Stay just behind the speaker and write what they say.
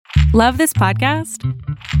Love this podcast?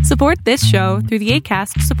 Support this show through the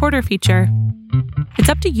Acast supporter feature. It's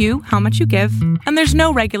up to you how much you give, and there's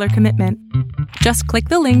no regular commitment. Just click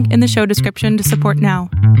the link in the show description to support now.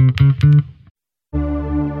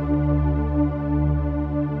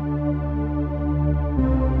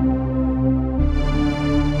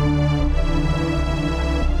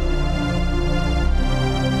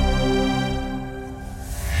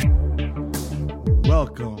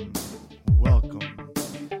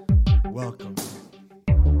 Welcome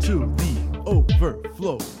to the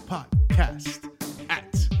Overflow Podcast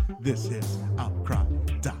at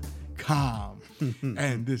thisisoutcry.com.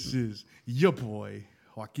 And this is your boy,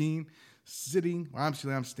 Joaquin, sitting. I'm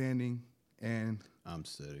standing, and I'm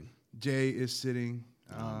sitting. Jay is sitting.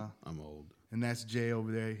 I'm old. And that's Jay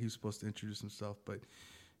over there. He's supposed to introduce himself, but,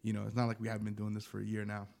 you know, it's not like we haven't been doing this for a year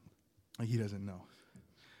now. Like, he doesn't know.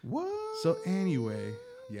 What? So anyway,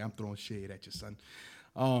 yeah, I'm throwing shade at you, son.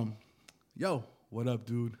 Yo, what up,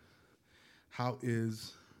 dude? How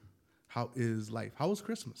is life? How was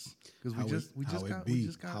Christmas? Because we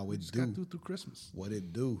just got through Christmas. What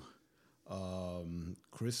it do?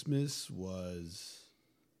 Christmas was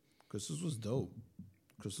dope.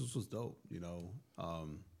 Christmas was dope. You know,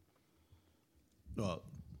 well,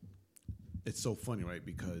 it's so funny, right?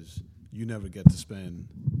 Because you never get to spend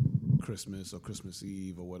Christmas or Christmas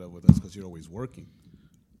Eve or whatever. That's because you're always working.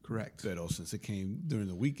 Correct. But since it came during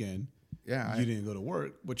the weekend, you didn't go to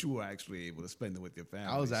work, but you were actually able to spend it with your family.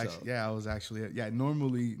 I was actually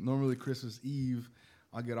normally Christmas Eve,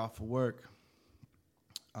 I'll get off of work,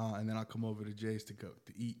 and then I'll come over to Jay's to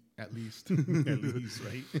eat at least. At least,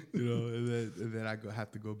 right? You know, and then I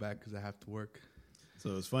have to go back because I have to work.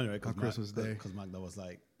 So it's funny, right? On Christmas Day, because Magda was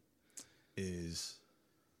like, "Is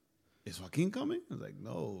Joaquin coming?" I was like,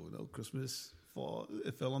 "No, Christmas fall.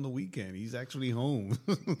 It fell on the weekend. He's actually home."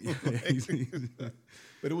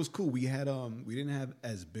 But it was cool. We had we didn't have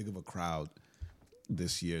as big of a crowd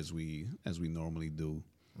this year as we normally do.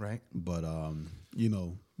 Right. But you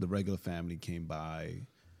know, the regular family came by,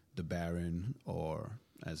 the Baron, or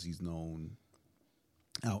as he's known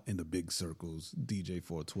out in the big circles, DJ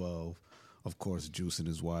 412, of course, Juice and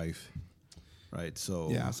his wife. Right.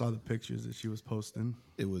 So yeah, I saw the pictures that she was posting.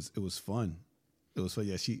 It was fun. It was fun.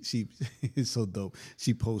 Yeah, she it's so dope.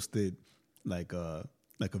 She posted like a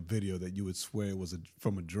video that you would swear was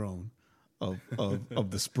from a drone of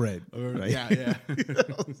the spread. Right? Yeah.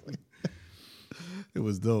 It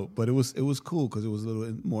was dope, but it was cool because it was a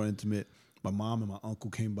little more intimate. My mom and my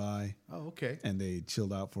uncle came by. Oh, okay. And they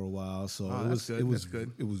chilled out for a while. So that's good. It was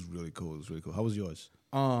good. It was really cool. It was really cool. How was yours?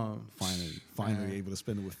 Finally able to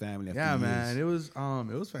spend it with family. After years. Man,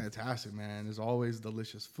 it was fantastic, man. There's always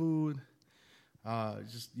delicious food.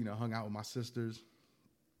 Just, you know, hung out with my sisters.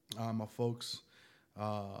 My folks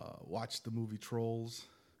watched the movie Trolls,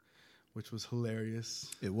 which was hilarious.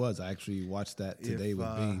 It was. I actually watched that today with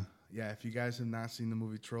Bean. Yeah, if you guys have not seen the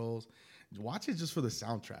movie Trolls, watch it just for the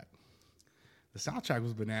soundtrack. The soundtrack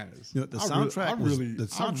was bananas. You know, the soundtrack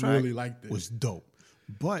really liked it. Was dope,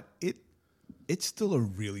 but it's still a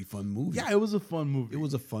really fun movie. Yeah, it was a fun movie. It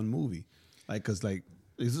was a fun movie, because I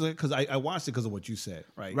watched it because of what you said,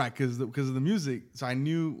 right? Right, because of the music. So I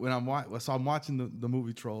knew when I'm watching the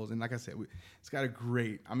movie Trolls, and like I said, it's got a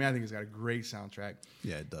great. I think it's got a great soundtrack.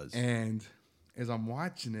 Yeah, it does. And as I'm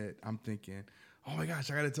watching it, I'm thinking, oh my gosh,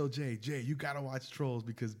 I gotta tell Jay, you gotta watch Trolls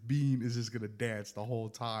because Bean is just gonna dance the whole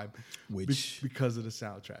time, because of the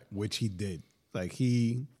soundtrack. Which he did. Like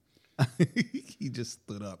he just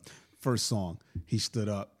stood up. First song, he stood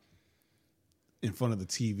up in front of the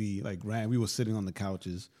TV, like ran. We were sitting on the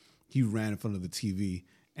couches. He ran in front of the TV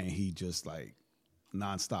and he just like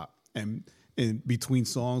nonstop. And in between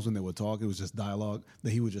songs when they were talking, it was just dialogue.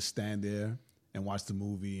 Then he would just stand there and watch the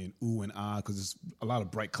movie and ooh and ah because it's a lot of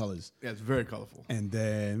bright colors. Yeah, it's very colorful. And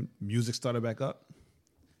then music started back up.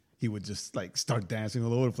 He would just like start dancing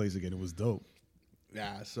all over the place again. It was dope.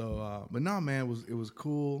 Yeah. So, but no, man, it was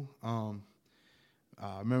cool.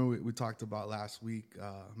 Remember we talked about last week.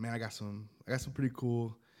 Man, I got some pretty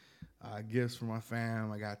cool gifts for my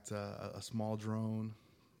fam. I got a small drone,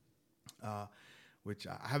 which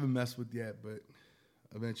I haven't messed with yet, but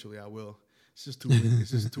eventually I will. It's just too windy. It's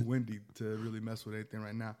just too windy to really mess with anything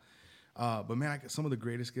right now. But man, I got some of the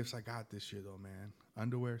greatest gifts I got this year, though. Man,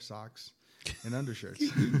 underwear, socks, and undershirts.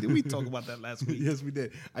 Did we talk about that last week? Yes, we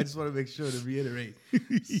did. I just want to make sure to reiterate.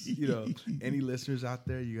 You know, any listeners out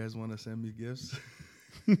there, you guys want to send me gifts?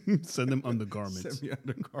 Send them undergarments. Send me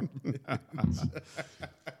undergarments.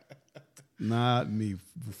 Not me.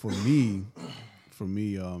 For me,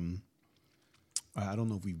 I don't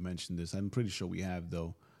know if we've mentioned this. I'm pretty sure we have,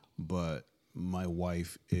 though. But my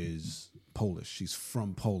wife is Polish. She's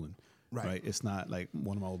from Poland. Right. It's not like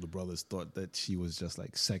one of my older brothers thought that she was just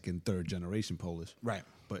like second, third generation Polish. Right.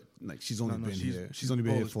 But like she's only been here. She's she's only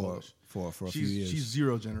been Polish, here for a few years. She's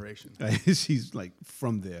zero generation. She's like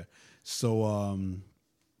from there. So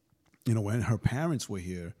when her parents were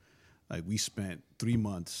here, like we spent 3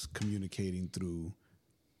 months communicating through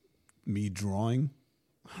me drawing.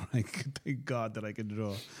 Like thank God that I could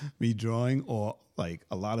draw. Me drawing, or like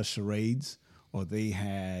a lot of charades, or they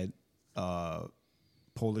had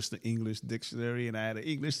Polish to English dictionary, and I had an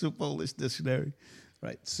English to Polish dictionary,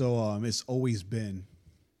 right? So it's always been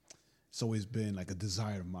like a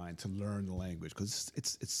desire of mine to learn the language, because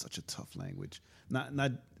it's such a tough language.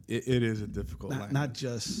 It is a difficult language. Not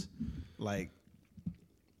just like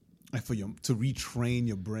for to retrain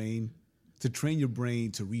your brain, to train your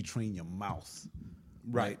brain to retrain your mouth,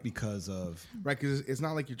 right? Because it's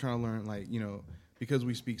not like you're trying to learn because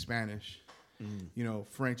we speak Spanish.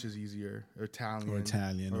 French is easier, or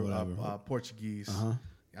Italian, or whatever. Portuguese.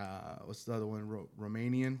 What's the other one?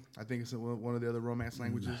 Romanian. I think it's one of the other Romance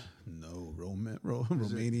languages. No,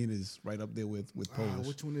 Romanian is right up there with Polish.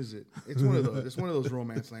 Which one is it? It's one of those. It's one of those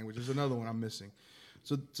Romance languages. There's another one I'm missing.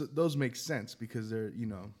 So those make sense because they're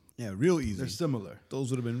real easy. They're similar.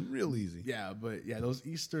 Those would have been real easy. Yeah, but those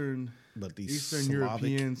Eastern Slavic,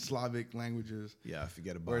 European Slavic languages. Yeah,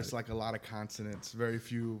 forget about it. Where it's like a lot of consonants, very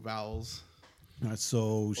few vowels.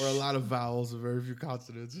 So or a lot of vowels and very few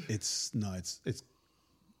consonants. It's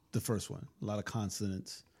the first one. A lot of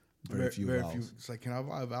consonants, very few vowels. It's like, can I have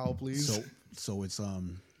a vowel, please? So it's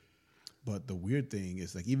but the weird thing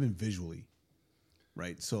is like even visually,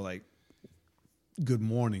 right? So like, good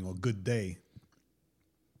morning or good day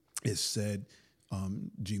is said,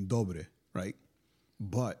 dzień dobry, right?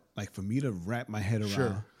 But like for me to wrap my head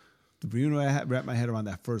around, wrap my head around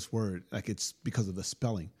that first word, like it's because of the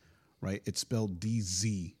spelling. Right, it's spelled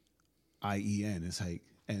DZIEN. It's like,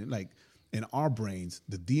 and like in our brains,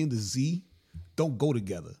 the D and the Z don't go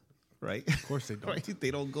together, right? Of course they don't. Right? They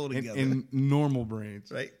don't go together in normal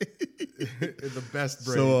brains, right? In the best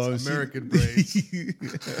brains, American brains,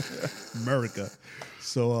 America.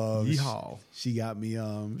 So yeehaw. She got me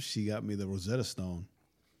the Rosetta Stone.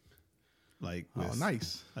 Like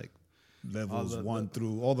nice. Like levels 1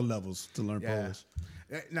 through all the levels to learn Polish.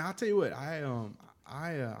 Now I'll tell you what, I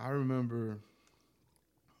remember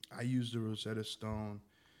I used the Rosetta Stone.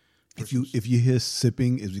 If you hear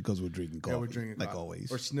sipping, it's because we're drinking coffee. Yeah, we're drinking like coffee. Always,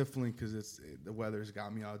 or sniffling because the weather's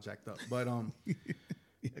got me all jacked up. But yeah,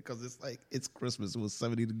 because it's Christmas. It was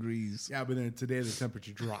 70 degrees. Yeah, but then today the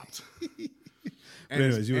temperature dropped. And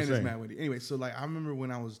anyways, you were saying. It's mad windy. Anyway, so like I remember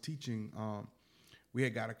when I was teaching, we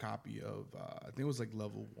had got a copy of I think it was like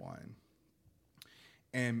level 1.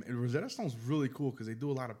 And Rosetta Stone's really cool because they do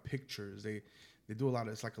a lot of pictures. They do a lot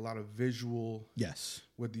of, it's like a lot of visual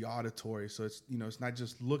with the auditory. So it's, it's not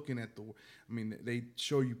just looking at they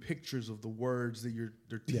show you pictures of the words that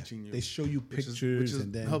they're teaching you. They show you pictures which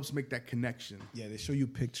and then helps make that connection. Yeah, they show you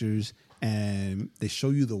pictures and they show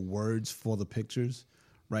you the words for the pictures,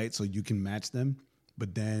 right? So you can match them,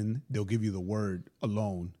 but then they'll give you the word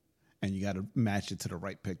alone and you got to match it to the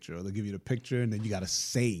right picture. Or they'll give you the picture and then you got to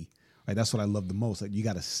say, right? That's what I love the most. Like you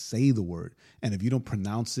got to say the word. And if you don't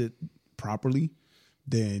pronounce it properly,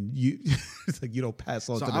 then it's like you don't pass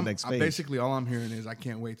on to the next page. Basically, all I'm hearing is I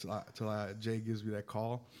can't wait till Jay gives me that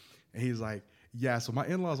call, and he's like, "Yeah, so my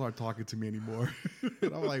in-laws aren't talking to me anymore."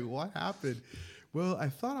 And I'm like, "What happened?" Well, I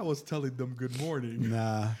thought I was telling them good morning.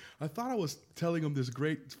 Nah, I thought I was telling them this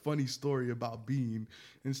great funny story about Bean.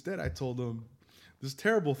 Instead, I told them this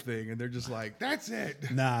terrible thing, and they're just like, "That's it."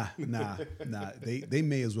 Nah. They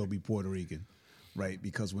may as well be Puerto Rican, right?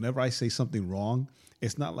 Because whenever I say something wrong,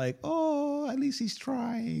 it's not like, "Oh, at least he's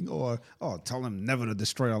trying," or "Oh, tell him never to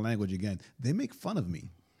destroy our language again." They make fun of me,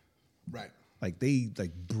 right? Like they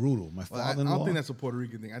brutal. My father-in-law. I don't think that's a Puerto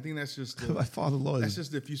Rican thing. I think that's just my father-in-law. That's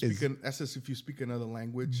just if you speak another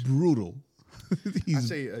language. Brutal.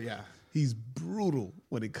 He's brutal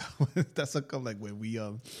when it comes. That's how come like when we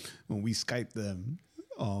Skype them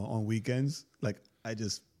on weekends. Like I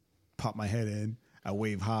just pop my head in. I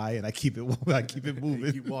wave high and I keep it moving.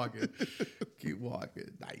 Keep walking.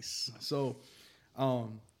 Nice. So I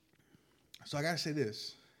gotta say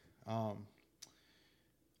this. So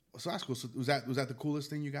that's cool. So was that the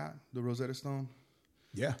coolest thing you got? The Rosetta Stone?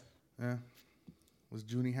 Yeah. Yeah. Was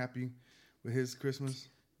Junie happy with his Christmas?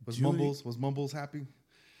 Was Junie, Mumbles happy?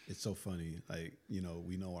 It's so funny. Like,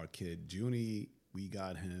 we know our kid. Junie, we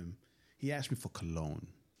got him. He asked me for cologne,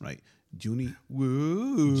 right? Junie,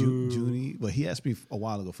 but he asked me a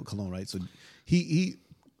while ago for cologne, right? So he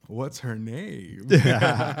What's her name?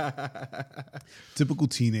 Typical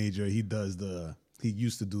teenager. He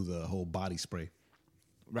used to do the whole body spray.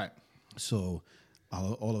 Right. So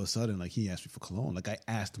all of a sudden, like, he asked me for cologne. Like, I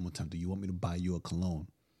asked him one time, do you want me to buy you a cologne?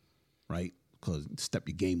 Right? Because step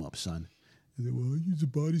your game up, son. He said, well, I use a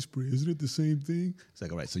body spray. Isn't it the same thing? It's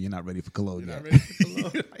like, all right, so you're not ready for cologne yet. Not ready for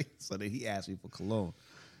cologne. Right? So then he asked me for cologne.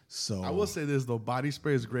 So I will say this, though. Body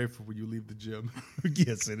spray is great for when you leave the gym.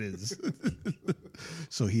 Yes, it is.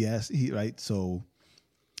 So so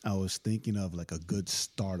I was thinking of like a good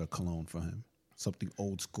starter cologne for him. Something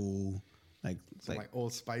old school. Like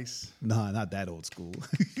Old Spice. Nah, not that old school.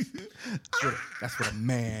 That's what a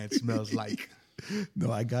man smells like.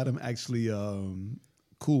 No, I got him actually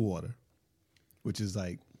Cool Water, which is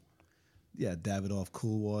like, Davidoff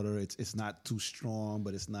Cool Water. It's not too strong,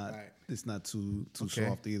 but it's not too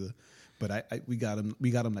soft either. But we got him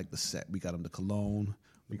like the set. We got him the cologne.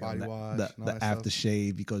 We got body him wash, the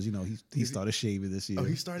aftershave, because he started shaving this year. Oh,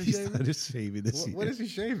 he started shaving this year. What is he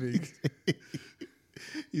shaving?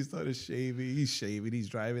 He started shaving. He's shaving. He's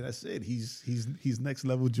driving. That's it. He's next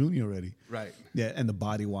level junior already. Right. Yeah, and the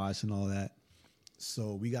body wash and all that.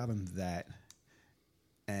 So we got him that.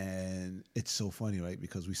 And it's so funny, right?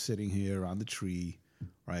 Because we're sitting here around the tree,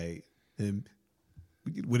 right? And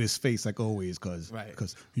with his face, like always, because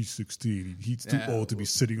he's 16. He's too old to be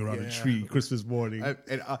sitting around a tree Christmas morning. And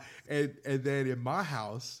then in my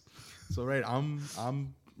house, so I'm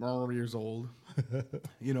years old. I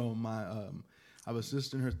have a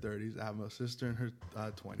sister in her 30s. I have a sister in her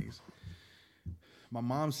 20s. My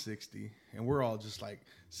mom's 60, and we're all just like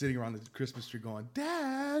sitting around the Christmas tree going,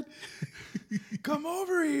 Dad, come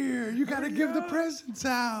over here. You got to give the presents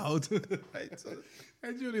out. Right?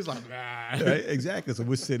 And Julie's like, nah. Right? Exactly. So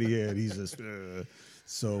we're sitting here, and he's just,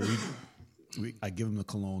 So I give him the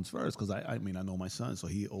colognes first, because I know my son. So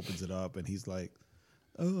he opens it up, and he's like,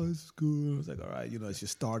 oh, it's cool. I was like, all right, it's your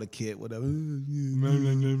starter kit, whatever. We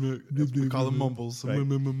call them mumbles. Right?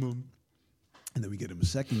 And then we get him a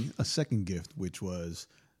second gift, which was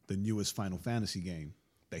the newest Final Fantasy game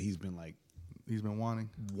that he's been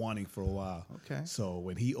wanting for a while. Okay. So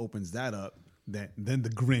when he opens that up, then the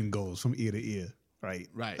grin goes from ear to ear. Right.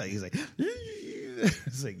 Right. Like, he's like,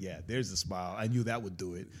 it's like, yeah, there's a smile. I knew that would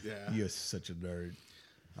do it. Yeah. You're such a nerd.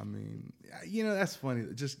 I mean, that's funny.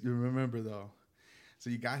 Just remember though. So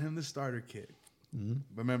you got him the starter kit. Mm-hmm.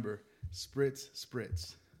 Remember, spritz.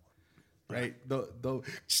 Right?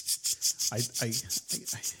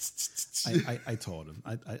 I told him.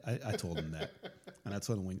 I told him that. And I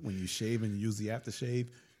told him when you shave and you use the aftershave,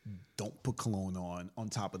 don't put cologne on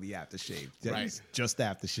top of the aftershave. Right. Just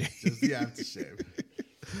aftershave. Just the aftershave.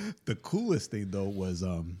 The coolest thing though was I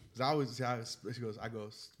go spritz.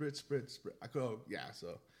 I go,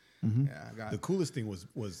 so mm-hmm. yeah, I got the coolest thing was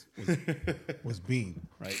Bean,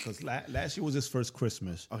 right? Because last year was his first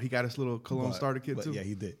Christmas. Oh, he got his little cologne starter kit too? Yeah,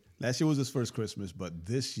 he did. Last year was his first Christmas, but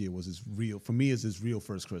this year was his real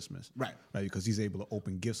first Christmas. Right. Right, because he's able to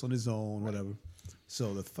open gifts on his own, whatever.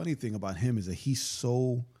 So the funny thing about him is that he's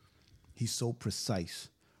so precise,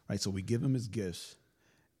 right? So we give him his gifts,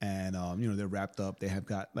 and they're wrapped up. They have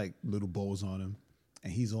got like little bows on them,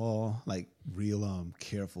 and he's all like real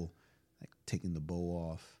careful, like taking the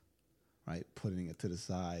bow off, right, putting it to the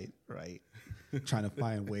side, right, trying to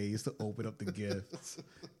find ways to open up the gifts.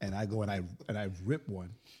 And I go and I rip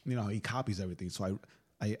one. He copies everything, so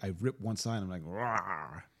I rip one side. I'm like,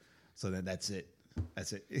 rawr. So then that's it.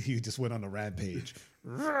 He just went on a rampage.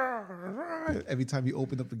 Every time he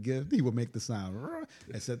opened up a gift, he would make the sound.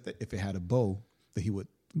 Except that if it had a bow, that he would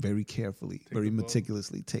very carefully, very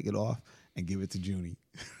meticulously take it off and give it to Junie.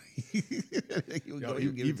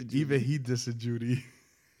 Even he dissed Judy.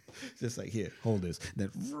 Just like, here, hold this. Then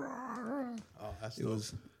it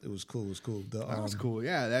was cool. It was cool. That was cool.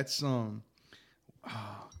 Yeah, that's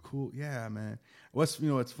cool. Yeah, man. It's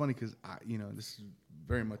funny because this is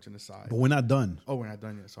very much an aside. But we're not done. Oh, we're not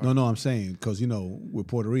done yet. Sorry. No, I'm saying because we're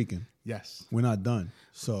Puerto Rican. Yes, we're not done.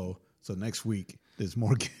 So next week there's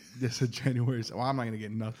more. This is January. So I'm not gonna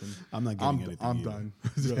get nothing. I'm not getting anything. I'm done.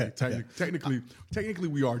 Really, technically,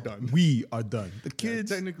 we are done. We are done. The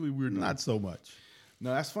kids, technically, we're done. Not so much.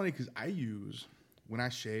 No, that's funny because when I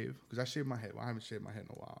shave, because I shave my head. Well, I haven't shaved my head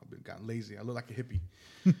in a while. I've gotten lazy. I look like a hippie.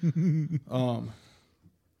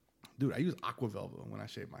 Dude, I use Aqua Velva when I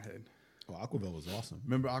shave my head. Oh, Aqua Velva was awesome.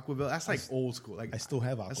 Remember Aqua Velva? That's like old school. Like I still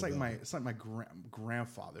have Aqua Velva. It's like my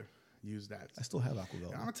grandfather used that. I still have Aqua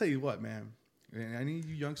Velva. I'm gonna tell you what, man. And any of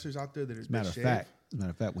you youngsters out there that are As a matter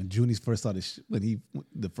of fact, when Junie's first started,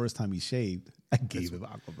 the first time he shaved, I gave him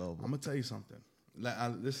Aqua Velva. I'm gonna tell you something.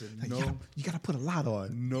 Listen, you gotta put a lot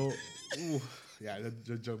on. No, ooh, yeah,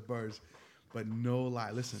 the joke birds. But no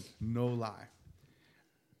lie, listen, no lie.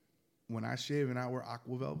 When I shave and I wear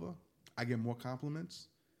Aqua Velva, I get more compliments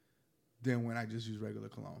than when I just use regular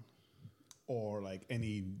cologne. Or like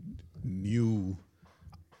any new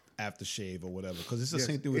aftershave or whatever, because it's the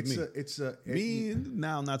same thing with me.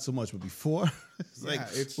 Now not so much, but before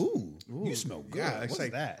it's ooh, you smell good. Yeah, what's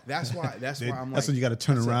like, that? That's why. That's why I'm like. That's when you got to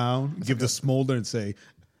turn around, give the smolder, and say,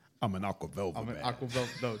 "I'm an Aqua Velva." I'm an Aqua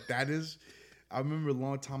Velva. No, that is. I remember a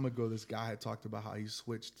long time ago, this guy had talked about how he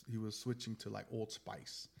was switching to like Old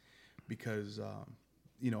Spice because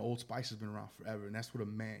Old Spice has been around forever, and that's what a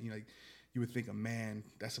man. Like, you would think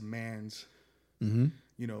that's a man's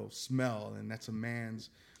smell, and that's a man's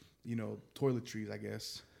toiletries, I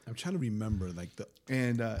guess. I'm trying to remember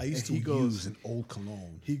I used to use an old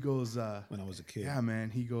cologne. He goes when I was a kid. Yeah, man.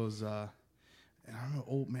 He goes and I don't know,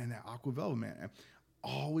 old man, that Aqua Velva, man.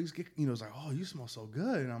 Always get it's like, oh, you smell so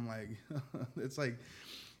good, and I'm like, it's like,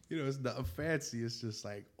 it's not fancy. It's just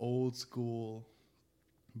like old school,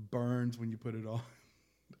 burns when you put it on,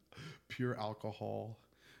 pure alcohol,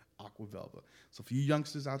 Aqua Velva. So for you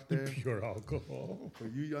youngsters out there, pure alcohol. For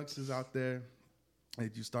you youngsters out there,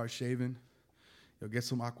 if you start shaving, you'll get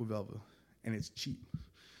some Aqua Velva, and it's cheap.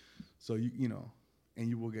 So and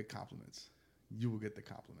you will get compliments. You will get the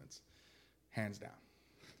compliments, hands down.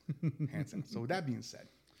 Hands down. So with that being said,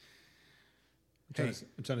 I'm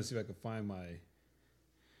trying to see if I can find my.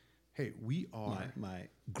 Hey, we are my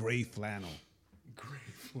gray flannel. Gray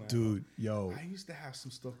flannel, dude. Yo, I used to have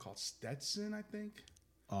some stuff called Stetson, I think.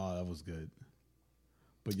 Oh, that was good.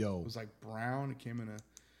 But yo, it was like brown. It came in a.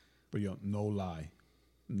 But yo, no lie,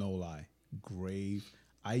 gray.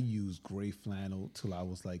 I used gray flannel till I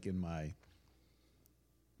was like in my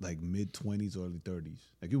mid-20s, early 30s.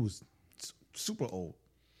 Like, it was super old.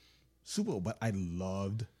 But I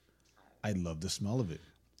loved the smell of it.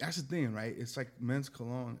 That's the thing, right? It's like men's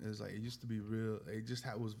cologne is like, it used to be real.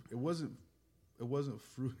 It wasn't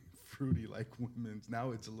fruity like women's.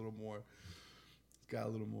 Now it's a little more. It's got a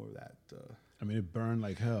little more of that. I mean, it burned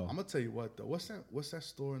like hell. I'm gonna tell you what though. What's that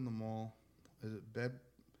store in the mall? Is it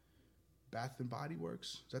Bath and Body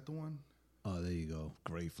Works? Is that the one? Oh, there you go.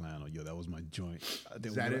 Gray flannel. Yo, that was my joint.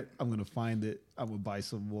 Is that it? I'm gonna find it. I'm gonna buy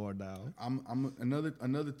some more now. I'm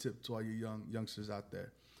another tip to all you youngsters out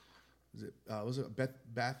there. Was it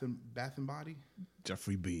Bath and Body?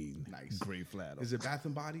 Jeffrey Bean. Nice. Gray flannel. Is it Bath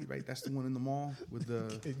and Body? Right, that's the one in the mall with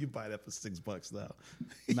the. You buy that for $6 now.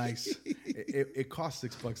 Nice. It cost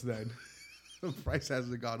 $6 then. The price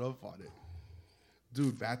hasn't gone up on it.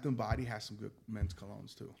 Dude, Bath and Body has some good men's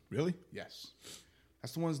colognes too. Really? Yes.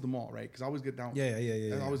 That's the ones in the mall, right? Because I always get down. Yeah.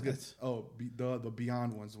 I always get the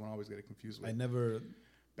Beyond ones. The one I always get confused with. I never.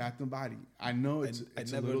 Bath and Body. I know it's. I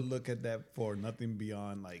never look at that for nothing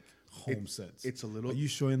beyond like home scents. It's a little. Are you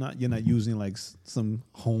sure you're not using like some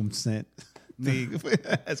home scent thing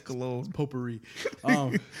as cologne? It's potpourri.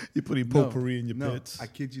 You're putting potpourri in your pits. I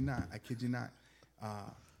kid you not.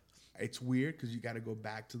 It's weird because you got to go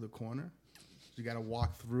back to the corner. You got to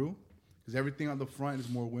walk through. Because everything on the front is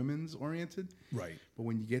more women's oriented. Right. But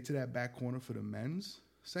when you get to that back corner for the men's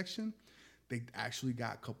section, they actually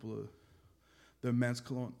got a couple of the men's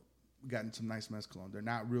cologne, gotten some nice men's cologne. They're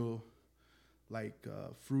not real like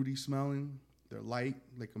fruity smelling. They're light,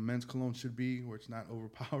 like a men's cologne should be, where it's not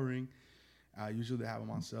overpowering. Usually they have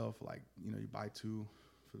them on sale for like, you buy two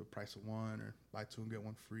for the price of one, or buy two and get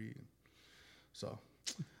one free. So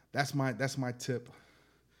that's my tip.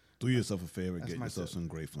 Do yourself a favor, get yourself some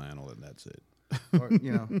gray flannel, and that's it. Or,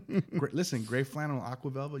 listen, gray flannel and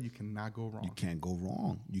Aqua Velva, you cannot go wrong. You can't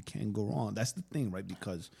go wrong. That's the thing, right?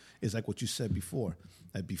 Because it's like what you said before.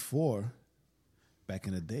 Like before, back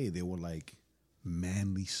in the day, they were like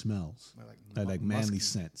manly smells, like manly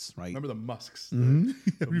scents, right? Remember the musks? Mm-hmm.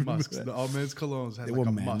 The musks. The all men's colognes had they like were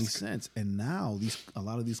a manly musk. scents, and now a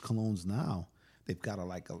lot of these colognes now, they've got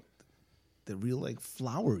they're real like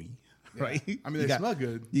flowery. Yeah. Right. I mean, they smell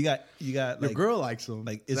good. You got your like, girl likes them.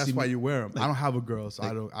 Like that's why you wear them. I don't have a girl, so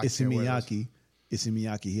like I can't wear those. Issey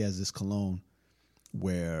Miyake, he has this cologne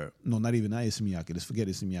where not Issey Miyake. Let's forget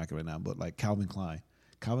Issey Miyake right now. But like Calvin Klein,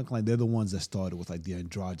 they're the ones that started with like the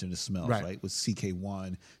androgynous smells, right? With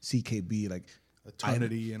CK1, CKB, like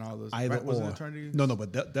Eternity and all those. Either Wasn't or. Eternity? No,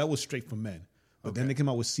 but that was straight for men. But then they came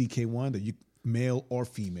out with CK1 that you male or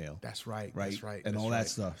female. That's right. Right. That's right. And that's all right. that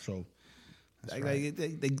stuff. So. Right.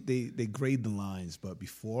 They grade the lines, but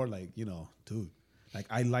before, dude, like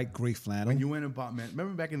I like gray flannel. When you went and bought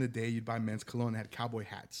remember back in the day, you'd buy men's cologne that had cowboy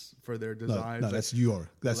hats for their designs. No, that's yours.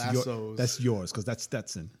 Lassos. That's yours because that's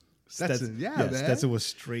Stetson. Yeah, man. Stetson was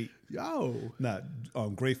straight. Yo.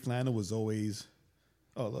 Gray flannel was always.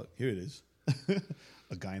 Oh, look, here it is.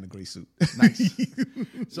 A guy in a gray suit. Nice.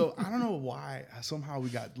 So I don't know why somehow we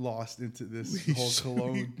got lost into this whole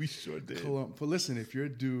Cologne. We sure did. Cologne. But listen, if you're a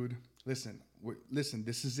dude, listen.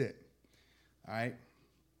 This is it. All right.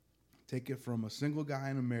 Take it from a single guy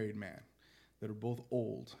and a married man that are both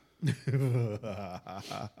old.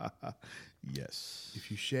 Yes.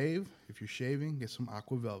 If you're shaving, get some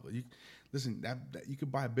Aqua Velva. Listen, that you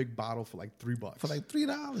could buy a big bottle for like $3. For like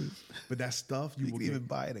 $3. But that stuff You can even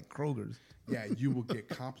buy it at Kroger's. Yeah, you will get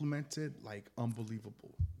complimented like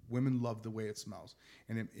unbelievable. Women love the way it smells,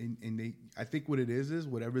 and they. I think what it is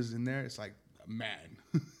whatever's in there. It's like a man,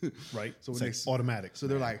 Right? So It's when like automatic. So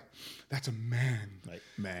they're like, "That's a man," Like,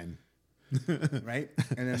 man. right?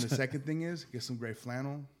 And then the second thing is get some gray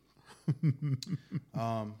flannel.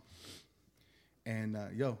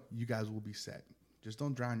 Yo, you guys will be set. Just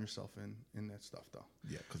don't drown yourself in that stuff, though.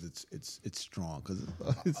 Yeah, because it's strong. Because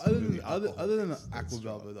other than the Aqua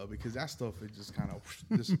Velva, though, because that stuff it just kind of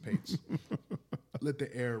dissipates. Let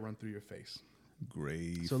the air run through your face.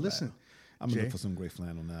 Gray. So listen, I'm Jay, looking for some gray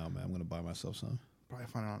flannel now, man. I'm gonna buy myself some. probably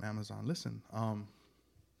find it on Amazon. Listen,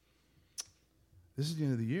 this is the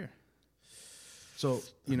end of the year, so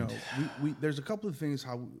we there's a couple of things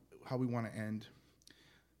how we want to end.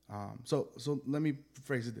 So let me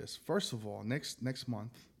phrase it this. First of all, next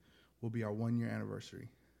month will be our 1 year anniversary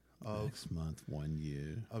of Next month, 1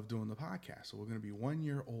 year. of doing the podcast. So we're going to be 1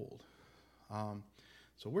 year old.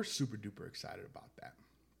 So we're super duper excited about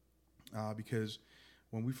that because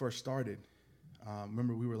when we first started,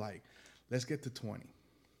 remember we were like, let's get to 20.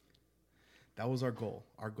 That was our goal.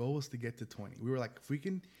 Our goal was to get to 20. We were like, if we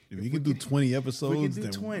can do 20 episodes, do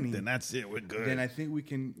 20, then that's it. We're good. then I think we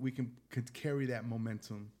can could carry that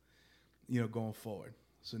momentum, going forward.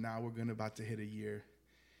 So now we're about to hit a year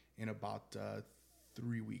in about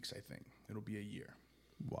 3 weeks. I think it'll be a year.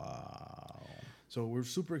 Wow. So we're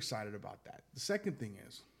super excited about that. The second thing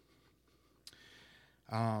is,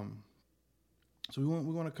 so we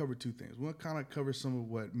want to cover two things. We want to kind of cover some of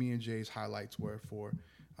what me and Jay's highlights were for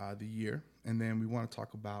the year, and then we want to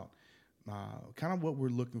talk about kind of what we're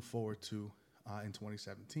looking forward to in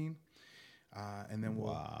 2017. And then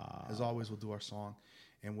we'll, as always, we'll do our song,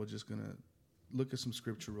 and we're just gonna look at some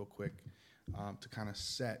scripture real quick to kind of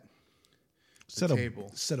set the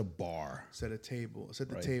table, set a bar, set the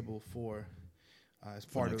table for as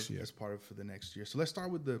part of for the next year. So let's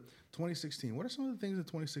start with the 2016. What are some of the things in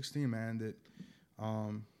 2016, man, that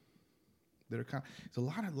are kind of, it's a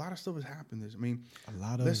lot of stuff has happened.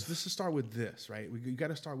 Let's just start with this, right? You got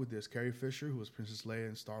to start with this. Carrie Fisher, who was Princess Leia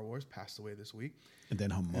in Star Wars, passed away this week. And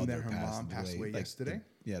then her mother mom passed away yesterday.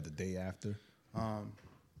 The day after.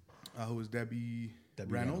 Who was Debbie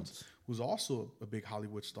Reynolds, who was also a big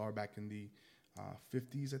Hollywood star back in the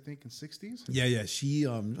 50s, I think, and 60s. Yeah. She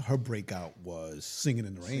her breakout was Singing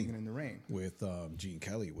in the Rain. Singing in the Rain with Gene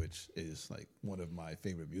Kelly, which is like one of my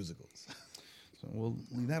favorite musicals. So we'll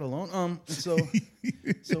leave that alone. So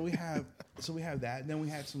we have that. And then we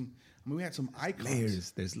had some icons.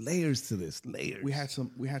 Layers. There's layers to this. Layers. We had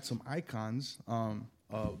some icons.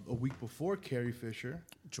 A week before Carrie Fisher,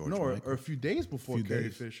 or a few days before Carrie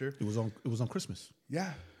Fisher. It was on Christmas.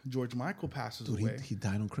 Yeah, George Michael passes Dude, away. He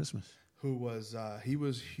died on Christmas. Who was he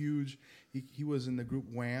was huge. He was in the group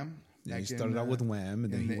Wham. Yeah, he started out with Wham,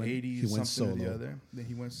 and then in the 80s, he went solo. Or the other. Then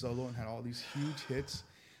he went solo and had all these huge hits,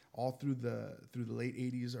 all through the late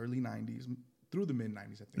 80s, early 90s, through the mid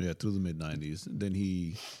 90s, I think. Yeah, through the mid 90s. Then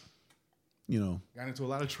he, got into a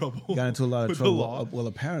lot of trouble. Got into a lot of with trouble. The law. Well,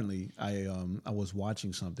 apparently, I was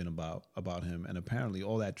watching something about him, and apparently,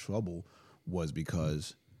 all that trouble was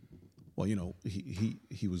because,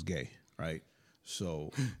 he was gay, right?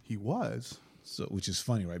 So he was. So, which is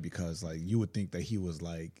funny, right? Because like you would think that he was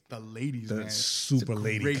like the ladies, the man. super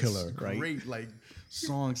lady killer, right? Great like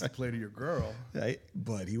songs to play to your girl, right?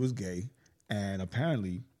 But he was gay, and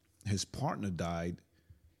apparently his partner died,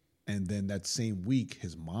 and then that same week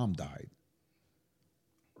his mom died.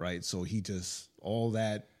 Right, so he just all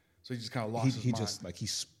that. So he just kind of lost his mind. He just like he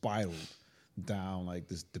spiraled down like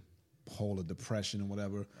this hole of depression and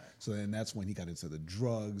whatever. Right. So then that's when he got into the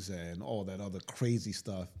drugs and all that other crazy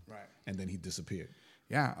stuff. Right. And then he disappeared.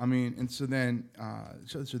 Yeah, I mean, and so then,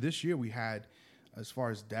 so this year we had, as far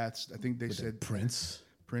as deaths, I think they said Prince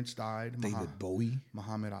died. David Bowie.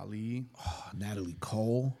 Muhammad Ali. Natalie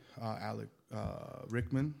Cole. Alec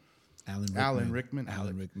Rickman. Alan Rickman.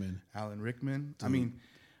 I mean,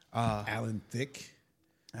 Alan Thicke.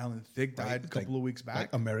 Alan Thicke died a couple of weeks back.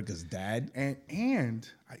 Like America's Dad. And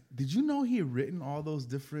did you know he had written all those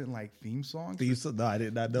different like theme songs? No, I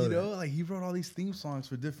did not know that. Like he wrote all these theme songs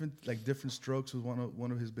for different Strokes was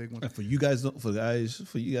one of his big ones. And for you guys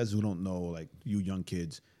who don't know, like you young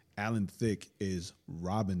kids, Alan Thicke is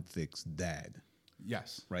Robin Thicke's dad,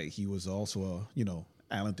 Yes. right? He was also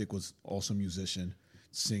Alan Thicke was also a musician,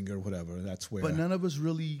 singer, whatever. That's where. But none of us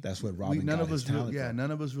really. That's where Robin got his talent from.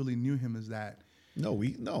 None of us really knew him as that. No,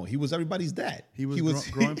 he was everybody's dad. He was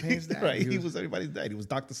Growing Pains' dad. Right, he was everybody's dad. He was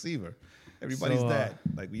Dr. Seaver, everybody's dad.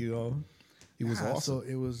 Like he was awesome. So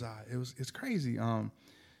it's crazy. There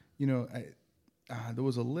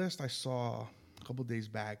was a list I saw a couple days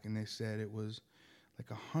back, and they said it was like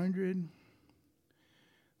 100.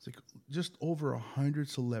 It's like just over 100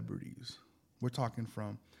 celebrities. We're talking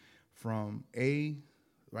from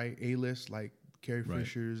A-list like Carrie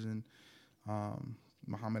Fishers and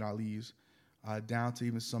Muhammad Ali's, down to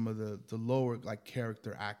even some of the lower like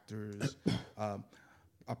character actors,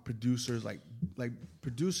 producers like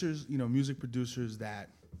producers, music producers that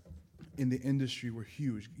in the industry were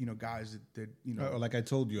huge. Guys that like I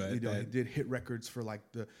told you, did hit records for like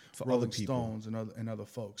the for Rolling other people. Stones and other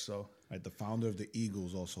folks. So the founder of the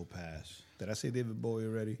Eagles also passed. Did I say David Bowie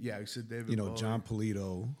already? Yeah, you said David Bowie. John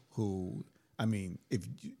Polito, who, I mean, if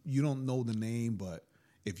you don't know the name, but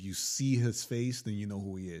if you see his face, then you know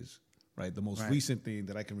who he is, right? The most recent thing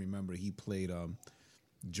that I can remember, he played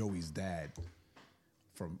Joey's dad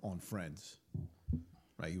on Friends,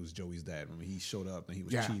 right? He was Joey's dad. I mean, he showed up and he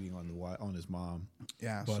was cheating on his mom.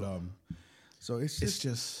 Yeah, but so it's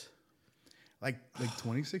just like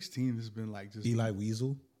 2016 has been like just Eli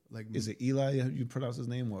Weasel. Like, is it Eli? You pronounce his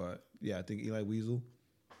name, or I think Eli Weasel.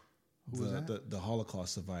 Who was that? The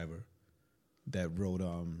Holocaust survivor that wrote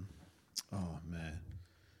oh man.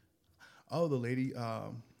 Oh, the lady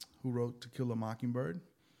who wrote To Kill a Mockingbird.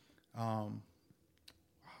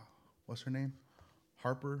 What's her name?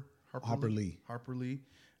 Harper Lee. Harper Lee.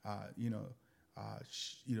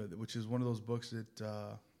 Which is one of those books that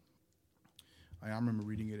I remember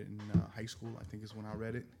reading it in high school. I think is when I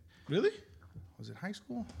read it. Really? Was it high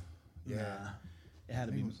school? Yeah. It had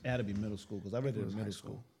to be middle school because I read it in middle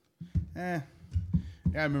school. Yeah,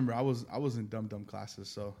 I remember I was in dumb classes,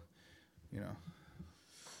 so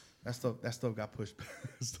that stuff got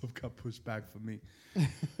pushed back for me.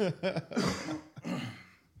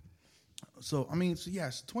 So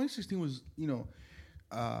 2016 was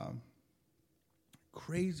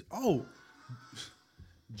crazy. Oh,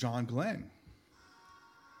 John Glenn.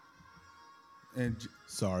 And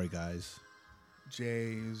sorry guys,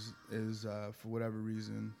 Jay is for whatever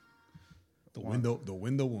reason the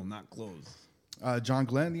window will not close. John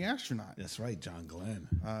Glenn, the astronaut. That's right, John Glenn.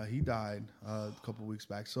 He died a couple weeks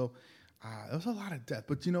back. So there was a lot of death.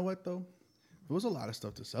 But you know what though? There was a lot of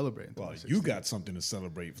stuff to celebrate in 2016. Well, you got something to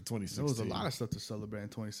celebrate for 2016. There was a lot of stuff to celebrate in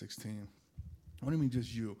 2016. What do you mean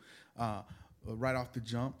just you? Right off the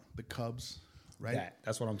jump, the Cubs, right?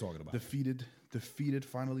 That's what I'm talking about. Defeated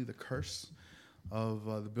finally the curse of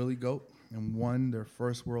the Billy Goat and won their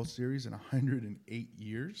first World Series in 108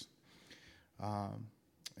 years.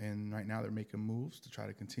 And right now they're making moves to try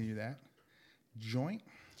to continue that joint.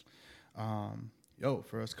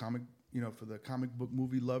 For us for the comic book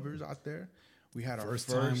movie lovers out there, we had our first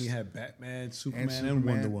time we had Batman, Superman, and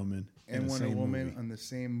Wonder Woman. And Wonder Woman on the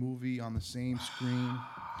same movie, on the same screen.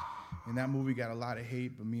 And that movie got a lot of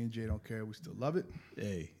hate, but me and Jay don't care. We still love it.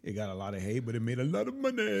 Hey, it got a lot of hate, but it made a lot of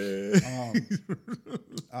money.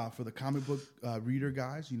 For the comic book reader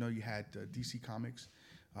guys, you had DC Comics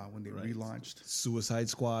when they relaunched. Suicide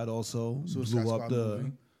Squad also blew up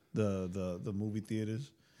the movie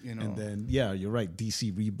theaters. And then you're right,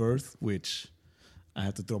 DC Rebirth, which I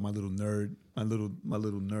have to throw my little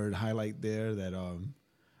nerd highlight there that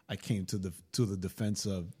I came to the defense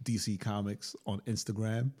of DC Comics on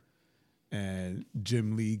Instagram, and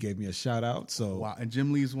Jim Lee gave me a shout out. So wow, and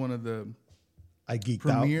Jim Lee's one of the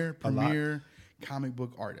premier comic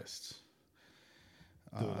book artists.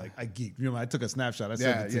 Dude, I geeked. Remember, I took a snapshot. I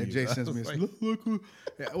sent it to you. Jay sends me look.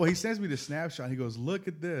 Well, he sends me the snapshot. He goes, "Look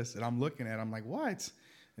at this," and I'm looking at it. I'm like, "What?"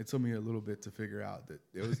 It took me a little bit to figure out that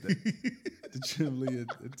it was the Jim Lee had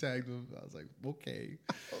tagged him. I was like, "Okay."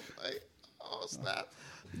 I was like, "Oh snap!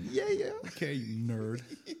 Yeah." Okay, you nerd.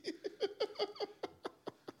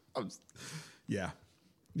 Yeah.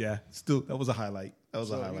 Still, that was a highlight.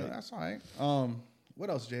 That's all right. What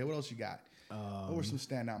else, Jay? What else you got? What were some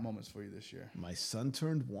standout moments for you this year? My son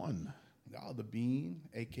turned 1. Oh, the Bean,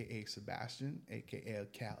 a.k.a. Sebastian, a.k.a.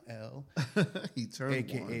 Cal-El. He turned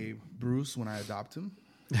a.k.a. 1. Bruce when I adopt him.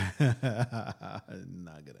 Not going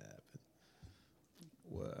to happen.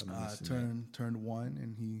 Well, turned 1,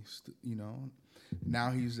 and he's,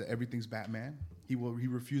 now he's everything's Batman. He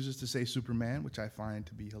refuses to say Superman, which I find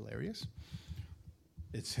to be hilarious.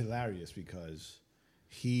 It's hilarious because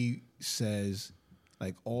he says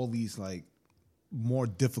like all these like more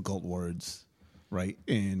difficult words right,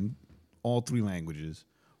 in all 3 languages,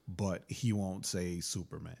 but he won't say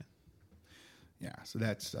Superman. Yeah, so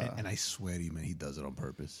that's And I swear to you, man, he does it on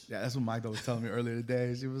purpose. yeah, that's what Michael was telling me earlier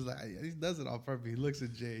today. She was like, he does it on purpose. He looks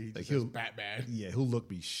at Jay, he Like just says Batman. Yeah, he'll look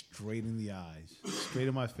me straight in the eyes, straight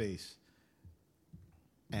in my face.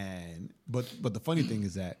 And but the funny thing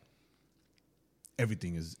is that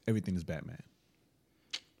everything is Batman.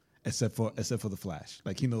 Except for the Flash.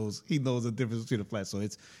 Like he knows the difference between the Flash. So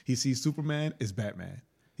he sees Superman, it's Batman.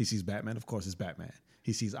 He sees Batman, of course, it's Batman.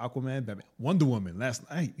 He sees Aquaman, Batman. Wonder Woman. Last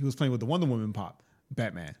night he was playing with the Wonder Woman pop,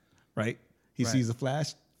 Batman. Right? He sees the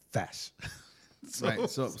Flash, Flash. So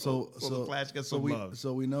the Flash gets some love.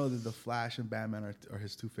 So we know that the Flash and Batman are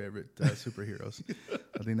his 2 favorite superheroes.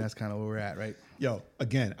 I think that's kind of where we're at, right? Yo,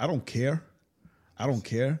 again, I don't care. I don't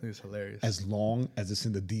care. It's hilarious. As long as it's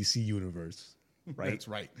in the DC universe. Right? That's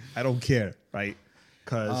right. I don't care, right?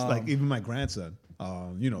 Because like even my grandson,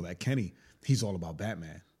 that Kenny, he's all about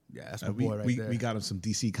Batman. Yeah, that's my boy right there. We got him some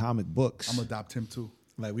DC comic books. I'm gonna adopt him too.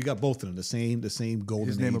 Like we got both of them, the same golden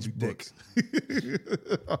His name age will be books.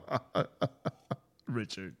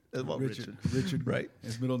 Richard. That's about Richard. Richard, right?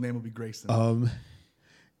 His middle name will be Grayson.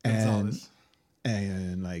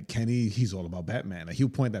 And like Kenny, he's all about Batman. Like he'll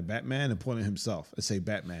point at Batman and point at himself and say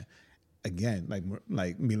Batman. Again, like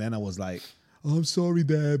Milena was like, oh, I'm sorry,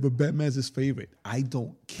 Dad, but Batman's his favorite. I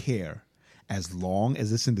don't care as long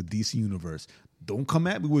as it's in the DC universe. Don't come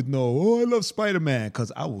at me with I love Spider-Man,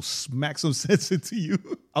 because I will smack some sense into you.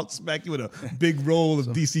 I'll smack you with a big roll of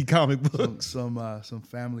DC comic books. Some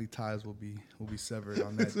family ties will be severed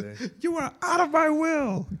on that day. You are out of my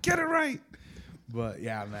will. Get it right. But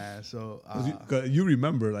yeah, man. So you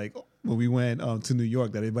remember like when we went to New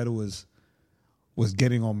York that everybody was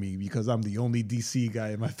getting on me because I'm the only DC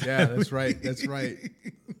guy in my family. Yeah, that's right. That's right.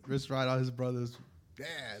 All his brothers.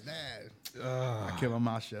 Dad. I kept my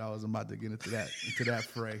mouth shut. I was about to get into that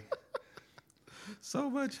fray. So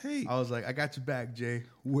much hate. I was like, I got your back, Jay.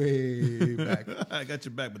 Way back. I got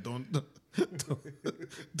your back, but don't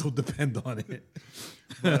depend on it.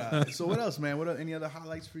 But, so what else, man? Any other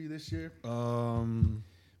highlights for you this year? Man,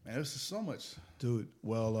 there's just so much, dude.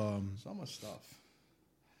 Well, so much stuff.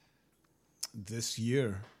 This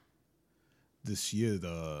year, let's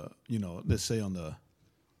say on the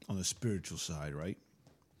spiritual side, right?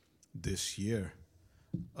 This year,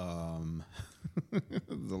 the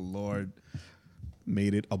Lord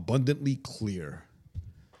made it abundantly clear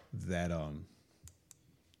that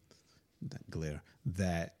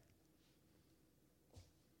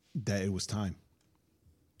it was time.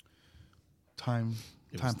 Time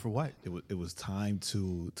for what? It was time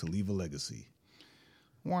to leave a legacy.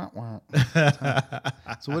 Wah, wah.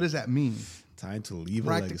 So what does that mean? Time to leave a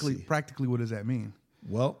legacy. Practically, what does that mean?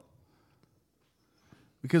 Well,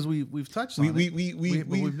 because we've touched on it.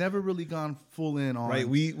 We've never really gone full in on right.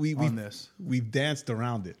 on this. We've danced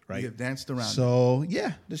around it, right? We have danced around it. So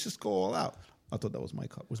yeah, let's just go all out. I thought that was my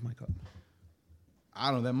cup. Where's my cup?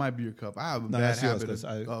 I don't know. That might be your cup. I have a bad habit.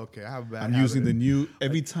 Okay, I have a bad habit. I'm using the new.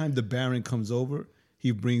 Every time the Baron comes over,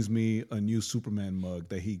 he brings me a new Superman mug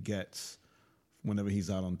that he gets whenever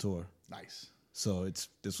he's out on tour. Nice. So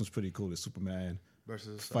this one's pretty cool. It's Superman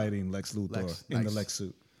versus fighting Lex Luthor in the Lex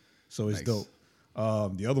suit. So it's nice. dope.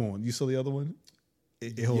 The other one, you saw the other one?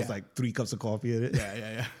 It holds like 3 cups of coffee in it.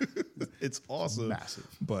 Yeah. It's awesome. Massive.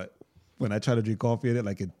 But when I try to drink coffee in it,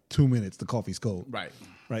 like in 2 minutes, the coffee's cold.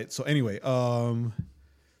 Right. So anyway,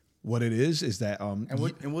 what it is that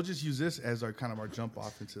and we'll just use this as our kind of our jump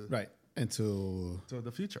off into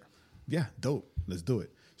the future. Yeah, dope. Let's do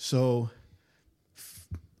it. So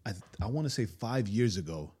I want to say 5 years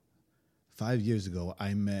ago,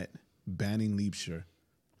 I met Banning Liebscher,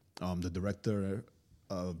 the director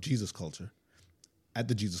of Jesus Culture, at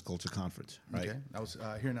the Jesus Culture Conference, right? Okay, that was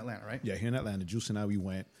here in Atlanta, right? Yeah, here in Atlanta. Juice and I, we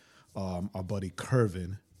went. Our buddy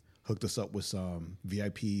Curvin hooked us up with some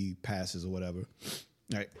VIP passes or whatever.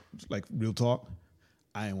 Like real talk,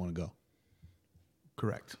 I didn't want to go.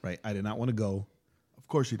 Correct. Right, I did not want to go. Of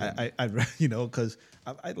course you did. I because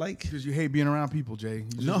I like because you hate being around people, Jay.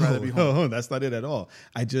 You just rather be home. No, that's not it at all.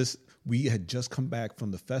 We had just come back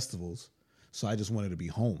from the festivals, so I just wanted to be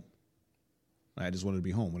home. I just wanted to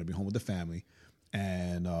be home. Want to be home with the family,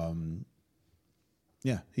 and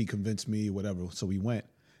he convinced me, whatever. So we went,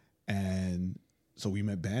 and so we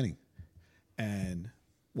met Banning, and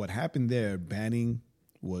what happened there, Banning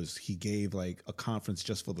was he gave like a conference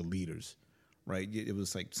just for the leaders, right? It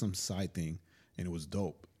was like some side thing, and it was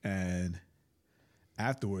dope. And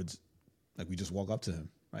afterwards, like we just walk up to him,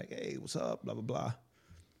 like, "Hey, what's up?" Blah blah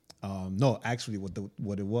blah. No, actually,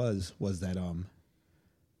 what it was that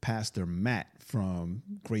Pastor Matt from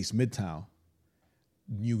Grace Midtown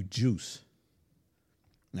knew Juice,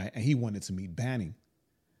 right? And he wanted to meet Banning.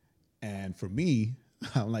 And for me,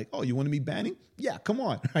 I'm like, oh, you want to meet Banning? Yeah, come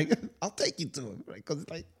on, right? I'll take you to him, right? Because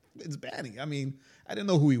it's Banning. I mean, I didn't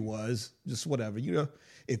know who he was, just whatever.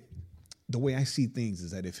 If the way I see things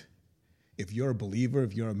is that if you're a believer,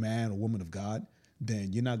 if you're a man or woman of God,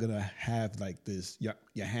 then you're not gonna have like this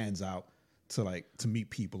your hands out to meet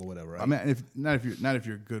people or whatever. Right? I mean, if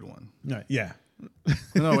you're a good one. Right, yeah.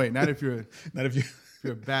 No, wait, not if you're Not if you. if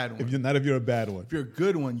you're a bad one. If you're a bad one. If you're a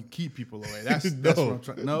good one, you keep people away. That's what I'm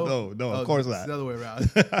trying. No, of course not. It's the other way around.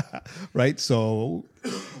 Right? So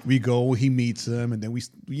we go, he meets him, and then we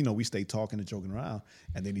stay talking and joking around,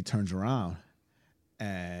 and then he turns around,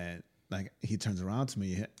 and like he turns around to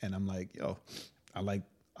me, and I'm like, yo, I like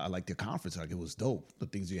your conference. Like, it was dope, the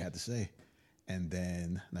things you had to say. And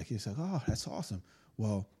then like he's like, oh, that's awesome.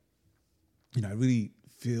 Well, I really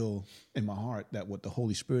feel in my heart that what the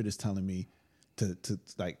Holy Spirit is telling me to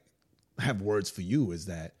like have words for you is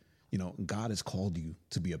that, God has called you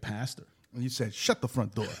to be a pastor. And you said, shut the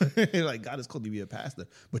front door. Like, God has called you to be a pastor,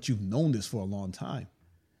 but you've known this for a long time,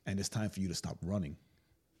 and it's time for you to stop running,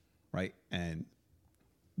 right? And,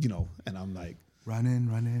 and I'm like, running.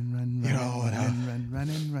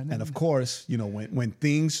 And of course, when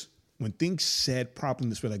things said properly in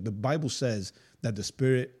the Spirit, like the Bible says that the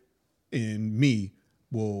Spirit in me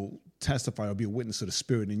will testify or be a witness to the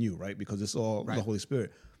Spirit in you, right? Because it's all the Holy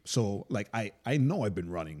Spirit. So like, I know I've been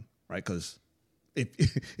running, right? Because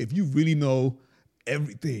if you really know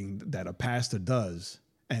everything that a pastor does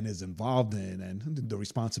and is involved in, and the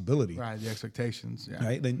responsibility, right, the expectations, yeah,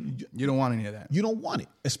 right, then you don't want any of that. You don't want it,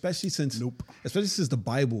 especially since the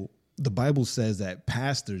Bible says that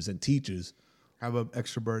pastors and teachers have an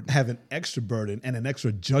extra burden, and an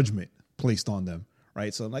extra judgment placed on them.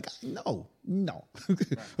 Right. So I'm like, no.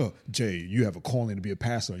 Oh, Jay, you have a calling to be a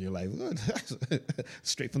pastor. And you're like,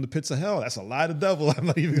 straight from the pits of hell. That's a lie of the devil. I'm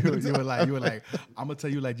not even you were like, I'm going to tell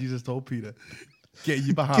you like Jesus told Peter, get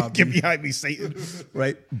you behind me. Get behind me, Satan.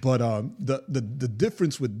 Right. But the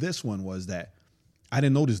difference with this one was that I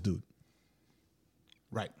didn't know this dude.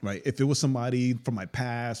 Right. Right. If it was somebody from my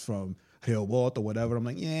past, from Hale Walt or whatever, I'm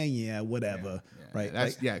like, yeah, whatever. Yeah. Right.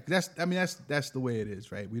 That's the way it is.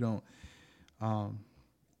 Right. We don't.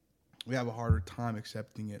 We have a harder time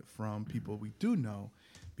accepting it from people we do know,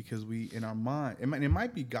 because we, in our mind, it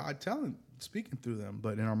might be God speaking through them,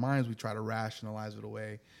 but in our minds we try to rationalize it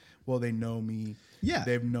away. Well, they know me. Yeah,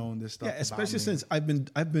 they've known this stuff. Yeah, especially since I've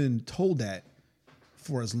been told that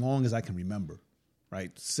for as long as I can remember.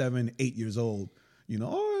 Right, 7, 8 years old.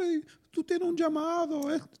 Oy, tú tienes un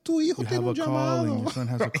llamado. Tu hijo tiene un llamado. Calling. Your son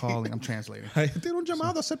has a calling. I'm translating. Tiene un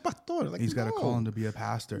llamado a ser pastor. Like, he's got a calling to be a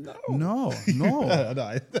pastor. No.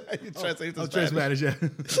 You translate to Spanish, yeah.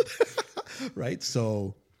 Right,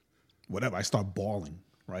 so whatever. I start bawling.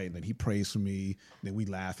 Right, and then he prays for me. Then we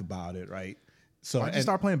laugh about it. Right. So I just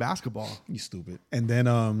start playing basketball. You stupid. And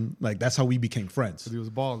then like that's how we became friends. So he was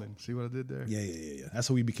balling. See what I did there? Yeah. That's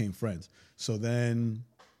how we became friends. So then,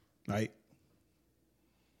 right.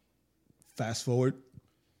 Fast forward,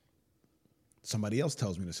 somebody else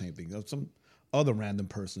tells me the same thing. Some other random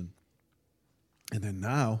person. And then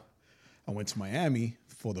now I went to Miami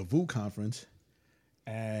for the VU conference,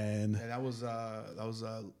 and that was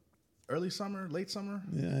early summer, late summer?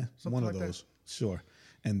 Yeah, one of those. Sure.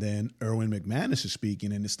 And then Erwin McManus is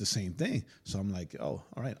speaking, and it's the same thing. So I'm like, oh,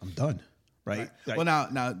 all right, I'm done. Right. Like, well,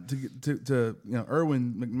 now to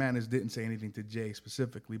Erwin McManus didn't say anything to Jay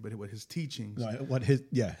specifically, but what his teachings.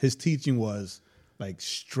 His teaching was like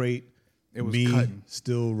straight. It was me cutting.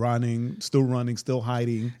 still running, still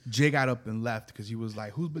hiding. Jay got up and left because he was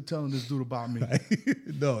like, "Who's been telling this dude about me?"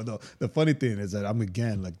 No. The funny thing is that I'm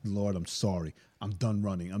again like, Lord, I'm sorry. I'm done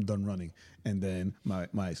running. And then my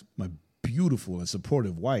beautiful and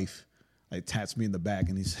supportive wife like taps me in the back,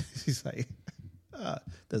 and he's like,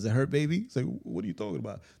 does it hurt, baby? It's like, what are you talking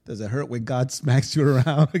about? Does it hurt when God smacks you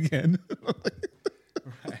around again?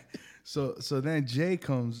 Right. So then Jay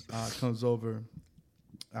comes over,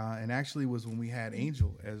 and actually was when we had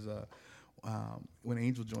Angel as when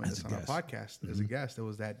Angel joined us on our podcast as a guest. It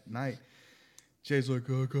was that night. Jay's like,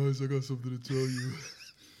 oh, guys, I got something to tell you.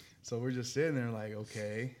 So we're just sitting there like,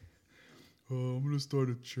 okay, I'm gonna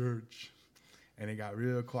start a church, and it got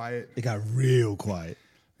real quiet.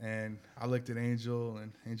 And I looked at Angel,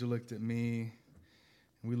 and Angel looked at me,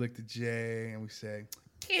 and we looked at Jay, and we said,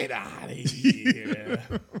 "Get out of here.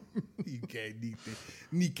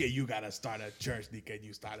 Nika, you got to start a church. Nika,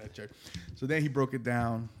 you start a church." So then he broke it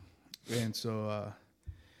down, and so I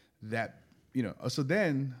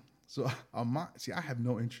have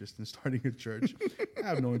no interest in starting a church. I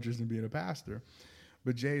have no interest in being a pastor.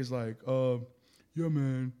 But Jay's like, yeah,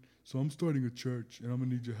 man, so I'm starting a church and I'm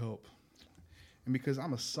gonna need your help. And because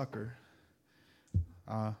I'm a sucker,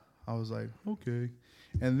 I was like, okay.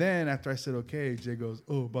 And then after I said okay, Jay goes,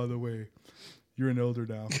 oh, by the way, you're an elder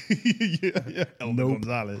now. yeah. Elder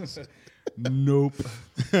Gonzalez. Nope.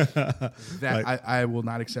 I will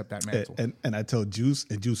not accept that mantle. And I told Juice,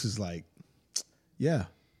 and Juice is like, yeah,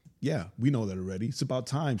 we know that already. It's about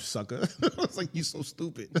time, sucker. I was like, you so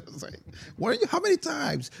stupid. I was like, how many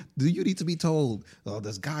times do you need to be told? Oh,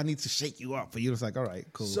 does God need to shake you up for you? It's like, all right,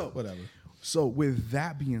 cool, whatever. So with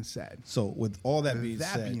that being said, with all that being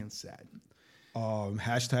said,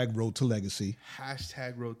 hashtag Road to Legacy.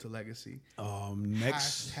 Hashtag Road to Legacy.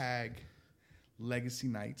 Next hashtag Legacy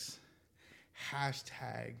Nights.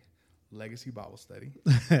 Hashtag Legacy Bible Study.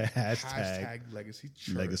 hashtag Legacy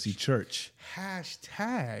Church. Legacy Church.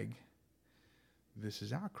 Hashtag This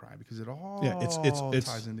Is Outcry, because it all it's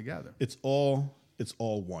ties in together. It's all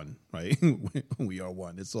one, right? We are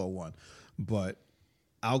one. It's all one. But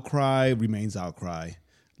Outcry remains Outcry.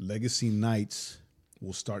 Legacy Nights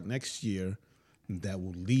will start next year. That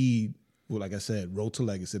will lead, like I said, Road to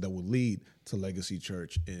Legacy. That will lead to Legacy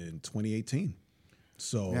Church in 2018.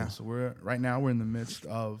 So we're in the midst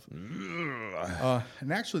of,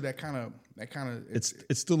 and actually that kind of it's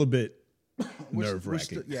still a bit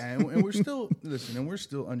nerve-wracking. And we're still we're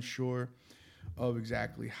still unsure of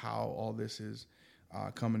exactly how all this is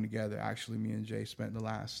coming together. Actually, me and Jay spent the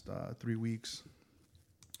last 3 weeks,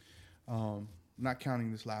 not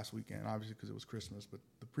counting this last weekend, obviously because it was Christmas, but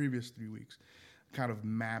the previous 3 weeks, kind of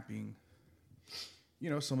mapping,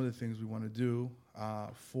 some of the things we want to do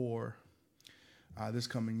for this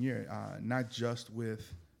coming year, not just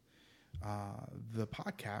with the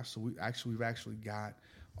podcast. So we've actually got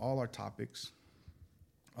all our topics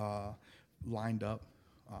lined up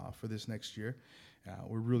for this next year.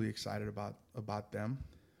 We're really excited about them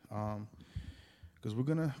because we're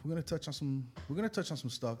gonna touch on some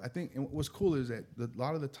stuff. I think, and what's cool is that a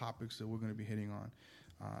lot of the topics that we're gonna be hitting on,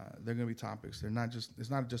 they're gonna be topics. It's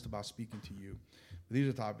not just about speaking to you. These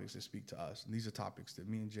are topics that speak to us, and these are topics that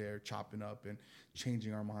me and Jay are chopping up and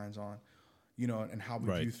changing our minds on, and how we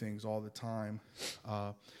view things all the time,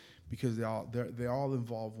 because they all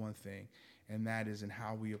involve one thing, and that is in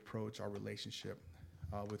how we approach our relationship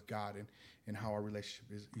with God, and how our relationship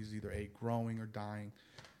is either growing or dying,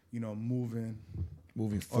 moving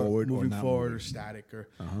forward or static, or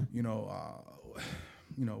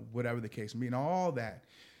whatever the case may be, and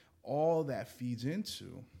all that feeds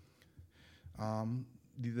into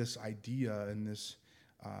this idea and this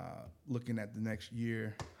looking at the next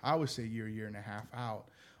year, I would say year and a half out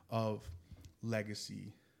of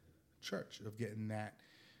Legacy Church, of getting that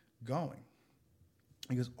going,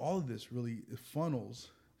 because all of this really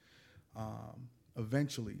funnels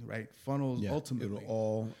eventually, right? Funnels ultimately. It'll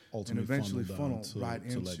all ultimately and eventually funnel right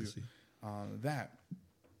into Legacy. That.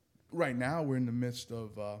 Right now, we're in the midst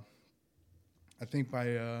of. I think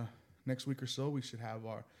by next week or so, we should have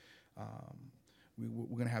our.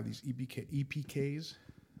 We're going to have these EPKs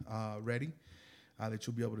ready that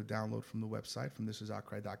you'll be able to download from the website, from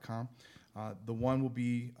thisisoutcry.com. The one will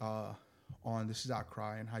be on This Is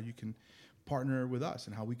Outcry, and how you can partner with us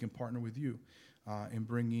and how we can partner with you in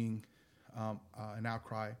bringing an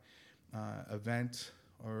Outcry event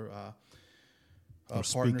or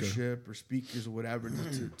partnership or speakers or whatever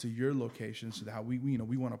to your location, so that how we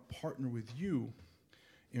want to partner with you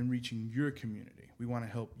in reaching your community. We want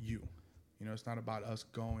to help you. It's not about us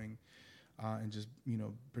going and just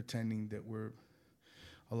pretending that we're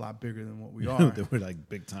a lot bigger than what we are. That we're like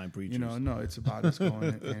big time preachers. No, it's about us going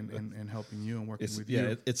and helping you and working with you.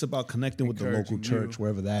 Yeah, it's about connecting with the local church,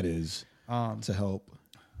 wherever that is, to help.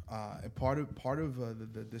 And part of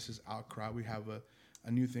the This Is Outcry, we have a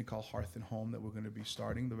new thing called Hearth and Home that we're going to be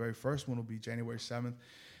starting. The very first one will be January 7th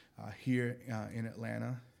here in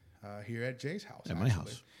Atlanta, here at Jay's house. At my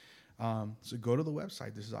house. So go to the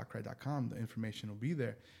website, thisisoutcry.com. The information will be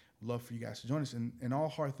there. We'd love for you guys to join us. And all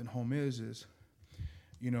Hearth and Home is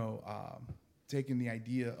taking the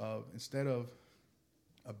idea of, instead of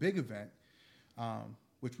a big event,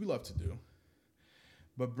 which we love to do,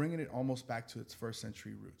 but bringing it almost back to its first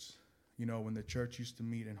century roots. When the church used to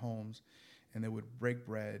meet in homes, and they would break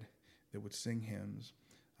bread, they would sing hymns,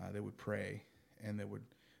 they would pray, and they would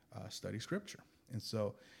study scripture. And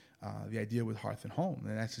so the idea with Hearth and Home,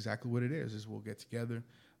 and that's exactly what it is we'll get together,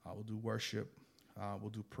 we'll do worship,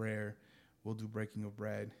 we'll do prayer, we'll do breaking of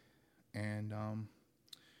bread, and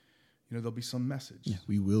there'll be some message. Yeah,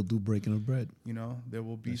 we will do breaking of bread. There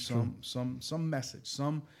will be some message,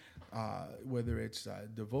 whether it's a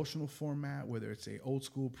devotional format, whether it's a old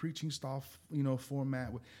school preaching style,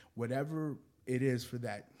 format, whatever it is for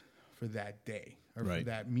that day, or Right. for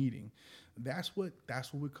that meeting. That's what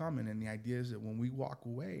we're coming. And the idea is that when we walk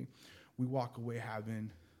away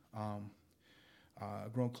having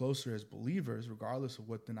grown closer as believers, regardless of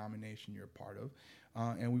what denomination you're a part of,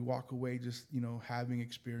 and we walk away just having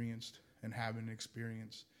experienced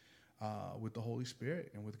with the Holy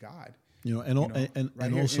Spirit and with God. And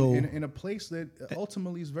also in a place that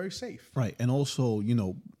ultimately is very safe. Right. And also,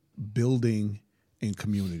 building in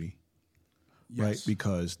community. Yes. Right.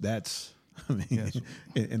 Because that's, Yes.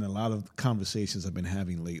 in a lot of conversations I've been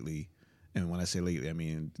having lately, and when I say lately, I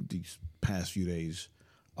mean these past few days,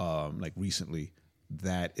 like recently,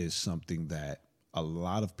 that is something that a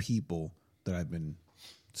lot of people that I've been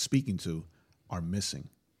speaking to are missing.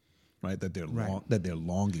 Right. That they're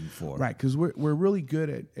longing for. Right. Because we're really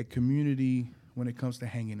good at community when it comes to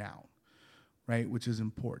hanging out. Right. Which is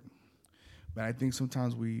important. But I think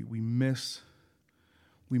sometimes we miss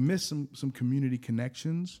some community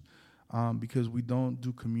connections because we don't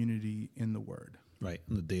do community in the Word. Right,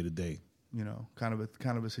 in the day to day. Kind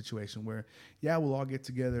of a situation where, we'll all get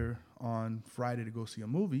together on Friday to go see a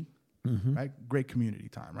movie, right? Great community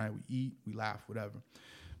time, right? We eat, we laugh, whatever.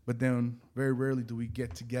 But then very rarely do we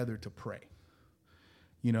get together to pray,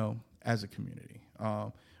 as a community.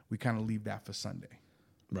 We kind of leave that for Sunday,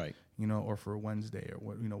 right? Or for Wednesday,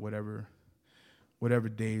 or whatever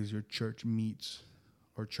days your church meets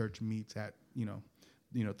at,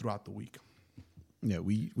 throughout the week. Yeah,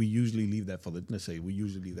 we usually leave that for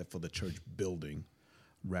the church building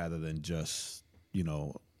rather than just,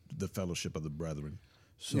 the fellowship of the brethren.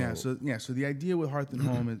 So So the idea with Hearth and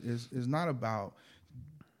Home is not about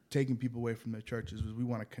taking people away from their churches. We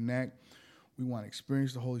want to connect, we want to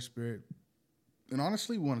experience the Holy Spirit. And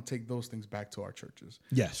honestly, we want to take those things back to our churches.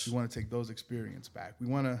 Yes. We want to take those experiences back. We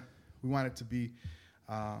want it to be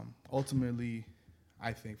ultimately,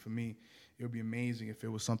 I think for me, it would be amazing if it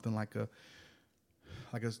was something like a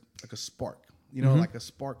spark, like a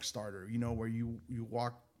spark starter, where you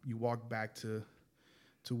walk back to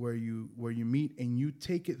where you meet and you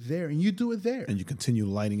take it there and you do it there. And you continue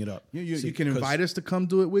lighting it up. You can invite us to come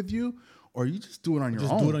do it with you, or you just do it on your own.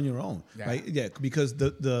 Just do it on your own. Yeah. Right? Yeah, because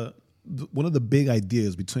the one of the big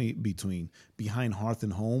ideas behind Hearth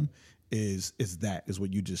and Home is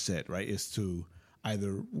what you just said, right? Is to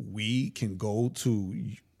either we can go to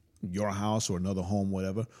your house or another home,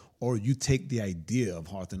 whatever, or you take the idea of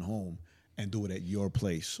Hearth and Home and do it at your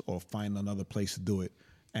place or find another place to do it.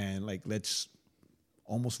 And let's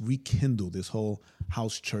almost rekindle this whole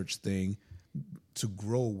house church thing to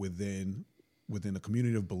grow within a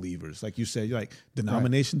community of believers. Like you said,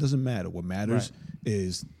 denomination doesn't matter. What matters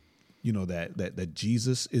is, that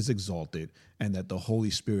Jesus is exalted and that the Holy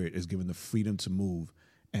Spirit is given the freedom to move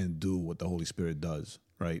and do what the Holy Spirit does.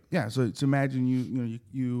 Right. Yeah. So imagine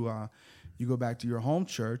you go back to your home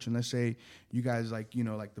church, and let's say you guys like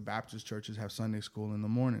the Baptist churches have Sunday school in the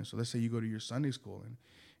morning. So let's say you go to your Sunday school,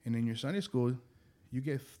 and in your Sunday school, you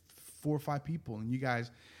get 4 or 5 people, and you guys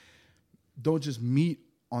don't just meet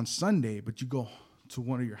on Sunday, but you go to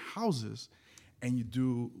one of your houses and you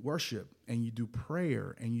do worship and you do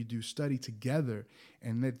prayer and you do study together,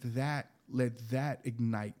 and let that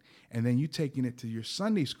ignite. And then you taking it to your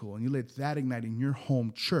Sunday school and you let that ignite in your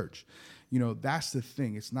home church. That's the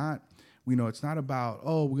thing. It's not, it's not about,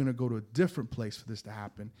 we're going to go to a different place for this to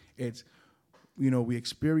happen. It's, we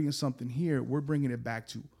experience something here. We're bringing it back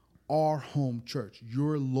to our home church,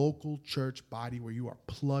 your local church body where you are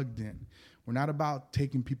plugged in. We're not about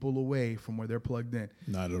taking people away from where they're plugged in.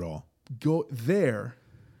 Not at all. Go there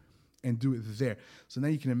and do it there. So now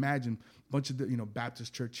you can imagine a bunch of the,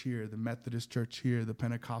 Baptist church here, the Methodist church here, the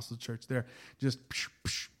Pentecostal church there, just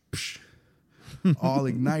all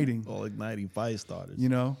igniting. All igniting fire starters.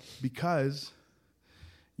 Because,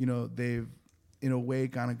 they've, in a way,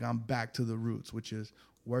 kind of gone back to the roots, which is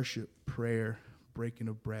worship, prayer, breaking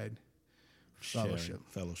of bread, fellowship.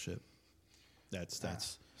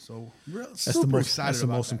 That's so super excited. That's the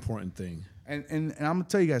most important thing. And I'm gonna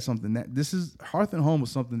tell you guys something. That this is Hearth and Home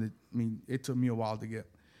was something that it took me a while to get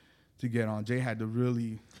on. Jay had to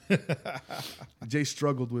really. Jay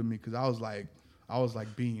struggled with me because I was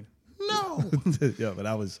like being no. Yeah, but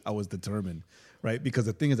I was determined, right? Because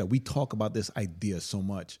the thing is that we talk about this idea so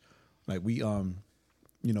much, like we're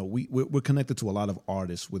connected to a lot of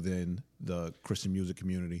artists within the Christian music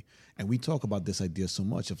community, and we talk about this idea so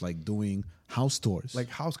much of doing house tours, like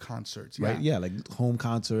house concerts, right? Yeah, like home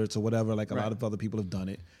concerts or whatever. Like a lot of other people have done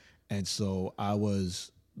it, and so I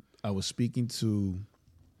was speaking to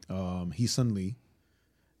Hee-Sun Lee,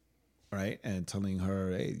 right, and telling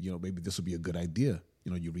her, hey, maybe this would be a good idea.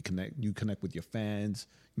 You connect with your fans,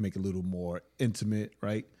 you make it a little more intimate,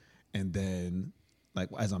 right, and then like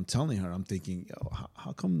as I'm telling her, I'm thinking, yo,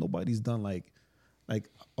 how come nobody's done like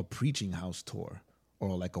a preaching house tour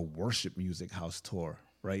or like a worship music house tour,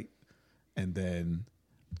 right? And then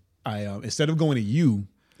I instead of going to you,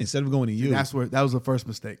 that was the first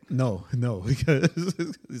mistake. No, because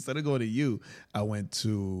instead of going to you, I went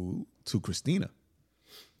to Christina,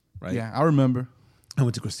 right? Yeah, I remember. I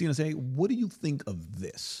went to Christina and say, what do you think of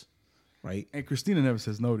this, right? And Christina never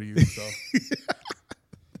says no to you, so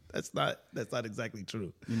that's not exactly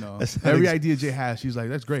true. You know, every idea Jay has, she's like,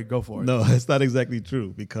 "That's great, go for it." No, that's not exactly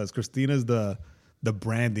true because Christina's the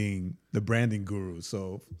branding guru.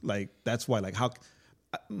 So like that's why like how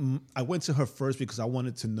I went to her first because I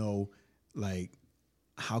wanted to know like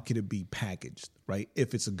how could it be packaged, right?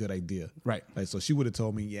 If it's a good idea, right? Like so she would have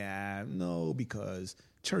told me, yeah, no, because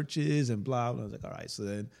churches and blah. And I was like, all right, so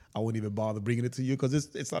then I wouldn't even bother bringing it to you because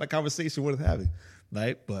it's not a conversation worth having,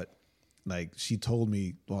 right? But like she told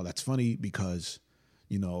me, well, that's funny because,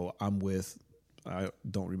 you know, I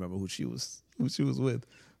don't remember who she was with.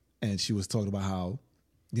 And she was talking about how,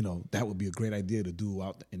 you know, that would be a great idea to do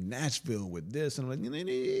out in Nashville with this. And I'm like,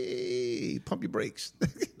 nee, pump your brakes.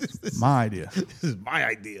 This my idea. This is my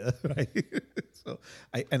idea, right? So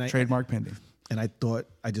I trademark pending. And I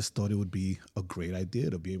just thought it would be a great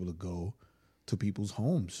idea to be able to go to people's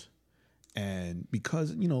homes. And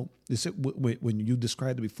because, you know, when you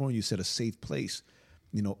described it before, you said a safe place,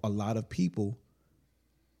 you know, a lot of people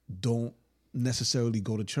don't necessarily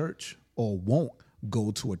go to church or won't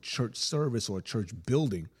go to a church service or a church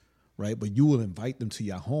building, right? But you will invite them to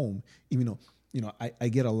your home, even though, you know, I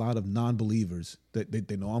get a lot of non-believers that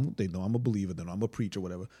they know I'm a believer, they know I'm a preacher,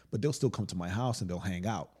 whatever, but they'll still come to my house and they'll hang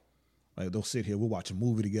out, right? They'll sit here, we'll watch a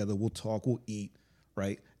movie together, we'll talk, we'll eat,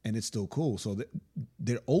 right? And it's still cool. So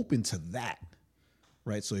they're open to that,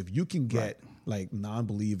 right? So if you can get like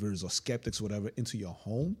non-believers or skeptics, whatever, into your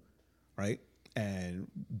home, right? And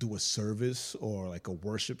do a service or like a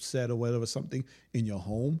worship set or whatever, something in your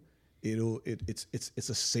home, it's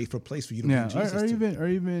a safer place for you to bring Jesus or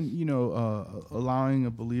even you know allowing a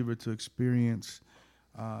believer to experience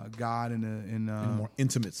God in a more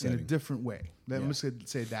intimate setting, in a different way. Let me say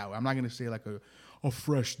it that way. I'm not going to say like a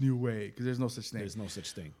fresh new way because there's no such thing. There's no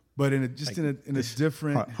such thing. But in a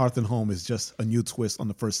different Hearth and Home is just a new twist on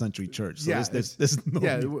the first century church. So there's no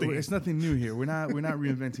new thing. It's nothing new here. We're not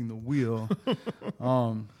reinventing the wheel.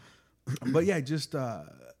 But yeah, just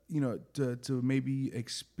you know, to maybe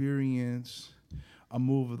experience a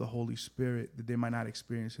move of the Holy Spirit that they might not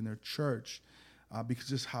experience in their church, because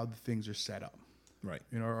just how the things are set up, right?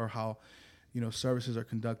 You know, or how, you know, services are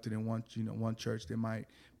conducted in one church. They might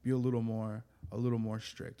be a little more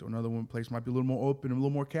strict, or another one place might be a little more open and a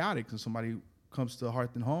little more chaotic. And somebody comes to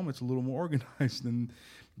Hearth and Home, it's a little more organized, and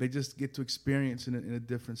they just get to experience in a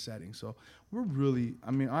different setting. So we're really,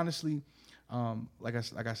 I mean, honestly, like I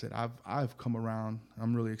said, I've come around.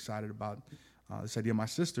 I'm really excited about this idea. My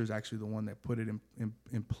sister is actually the one that put it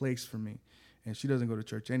in place for me, and she doesn't go to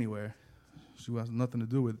church anywhere. She has nothing to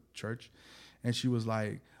do with church, and she was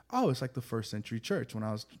like, "Oh, it's like the first century church." When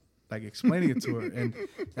I was like explaining it to her, and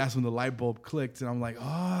that's when the light bulb clicked, and I'm like,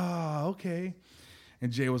 "Oh, okay."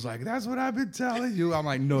 And Jay was like, "That's what I've been telling you." I'm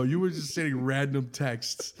like, "No, you were just sending random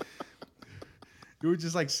texts. You were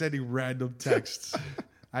just like sending random texts."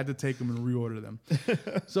 I had to take them and reorder them.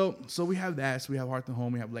 So we have that. So we have Hearth and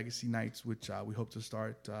Home. We have Legacy Nights, which we hope to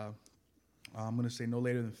start. I'm going to say no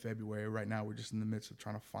later than February. Right now, we're just in the midst of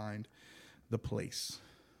trying to find the place.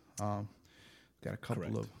 Got a couple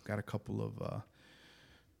of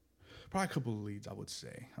probably a couple of leads, I would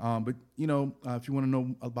say. But you know, if you want to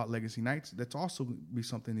know about Legacy Nights, that's also be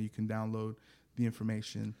something that you can download the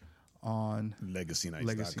information on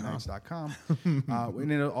legacynights.com.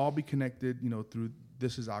 And it'll all be connected, you know, through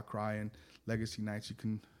This Is Our Cry and Legacy Nights. You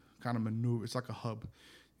can kind of maneuver. It's like a hub.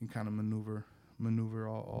 You can kind of maneuver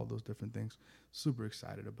all those different things. Super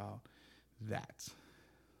excited about that.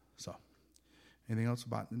 So, anything else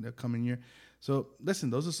about the coming year? So, listen,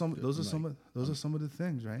 those are some of the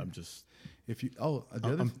things, right? I'm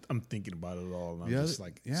thinking about it all, and I'm just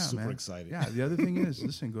like super excited. Yeah, the other thing is,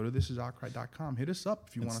 listen, go to thisisourcry.com. Hit us up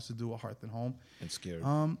if you want us to do a Hearth and Home. And Scared.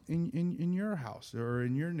 In your house or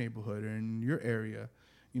in your neighborhood or in your area.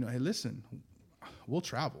 You know, hey, listen, we'll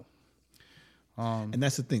travel. And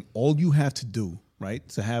that's the thing. All you have to do, right,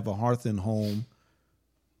 to have a Hearth and Home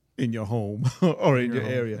in your home or in your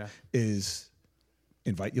area is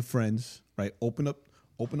invite your friends, right? Open up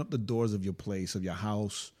the doors of your place, of your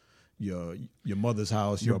house, your mother's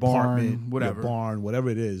house, your apartment, your barn, whatever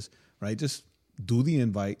it is, right? Just do the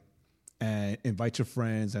invite and invite your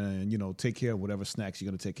friends and, you know, take care of whatever snacks you're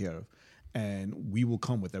going to take care of. and we will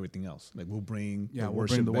come with everything else. Like we'll bring we'll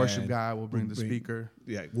bring the worship guy, we'll bring the speaker.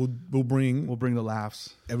 Yeah, we'll bring the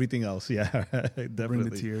laughs. Everything else. Yeah, definitely. Bring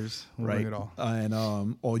the tears. We'll bring it all. And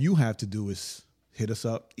all you have to do is hit us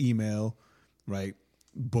up, email, right?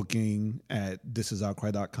 Booking at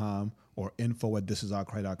thisisourcry.com or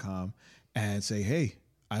info@thisisourcry.com and say, hey,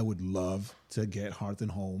 I would love to get Hearth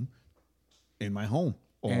and Home in my home.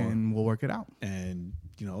 And we'll work it out. And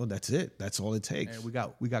that's it. That's all it takes. And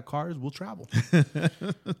we got cars. We'll travel.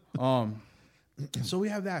 So we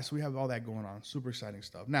have that. So we have all that going on. Super exciting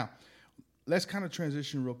stuff. Now, let's kind of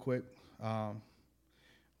transition real quick.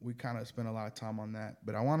 We kind of spent a lot of time on that,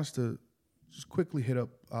 but I want us to just quickly hit up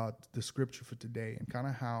the scripture for today and kind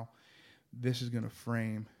of how this is going to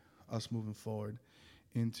frame us moving forward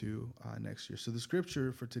into next year. So the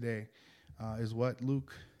scripture for today is what,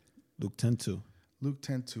 Luke? Luke 10:2. Luke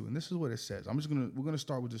 10:2, and this is what it says. We're gonna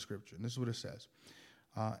start with the scripture, and this is what it says.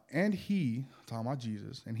 And he, talking about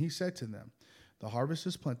Jesus, and he said to them, the harvest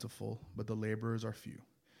is plentiful, but the laborers are few.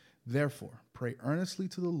 Therefore, pray earnestly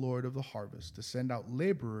to the Lord of the harvest to send out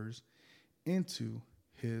laborers into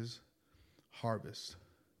his harvest.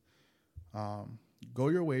 Go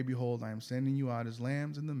your way, behold, I am sending you out as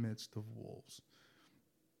lambs in the midst of wolves.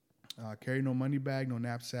 Carry no money bag, no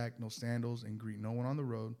knapsack, no sandals, and greet no one on the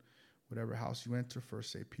road. Whatever house you enter,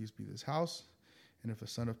 first say, peace be this house. And if a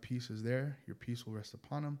son of peace is there, your peace will rest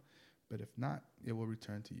upon him. But if not, it will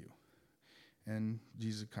return to you. And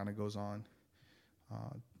Jesus kind of goes on,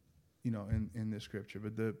 in this scripture.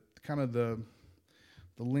 But the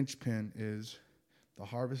linchpin is the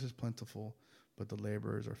harvest is plentiful, but the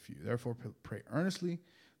laborers are few. Therefore, pray earnestly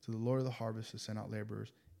to the Lord of the harvest to send out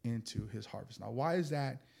laborers into his harvest. Now, why is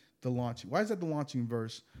that the launching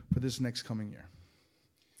verse for this next coming year?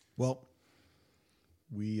 Well,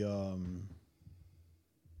 we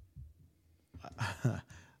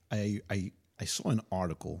I saw an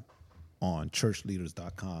article on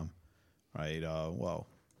churchleaders.com, right?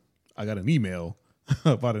 I got an email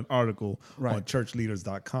about an article on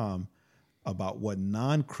churchleaders.com about what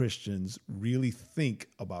non-Christians really think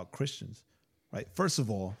about Christians, right? First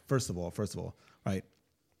of all, right?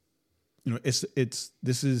 This is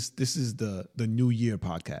the New Year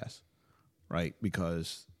podcast, right?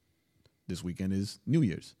 Because this weekend is New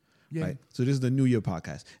Year's, right? So this is the New Year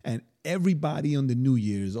podcast. And everybody on the New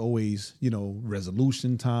Year is always,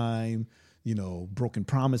 resolution time, broken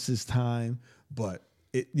promises time. But,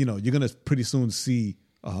 you're going to pretty soon see,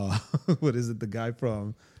 what is it, the guy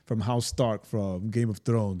from House Stark from Game of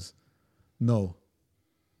Thrones? No.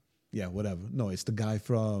 Yeah, whatever. No, it's the guy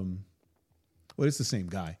from, it's the same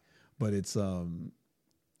guy. But it's, I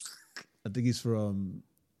think he's from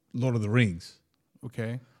Lord of the Rings.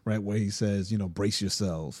 Okay. Right, where he says, brace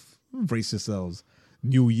yourselves.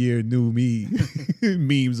 New year, new me.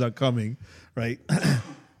 Memes are coming, right?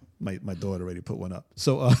 My daughter already put one up.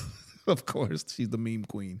 So, of course, she's the meme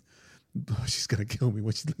queen. She's going to kill me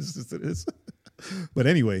when she listens to this. But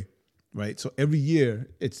anyway, right? So every year,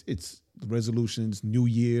 it's resolutions, new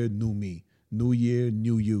year, new me. New year,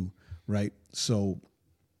 new you, right? So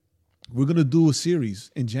we're going to do a series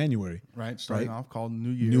in January. Right, starting off called New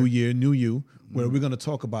Year. New Year, New You, where we're going to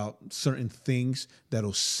talk about certain things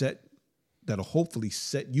that'll hopefully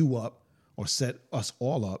set you up or set us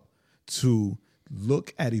all up to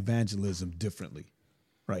look at evangelism differently,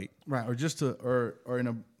 right? Right, or just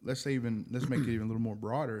let's make it even a little more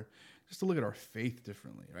broader, just to look at our faith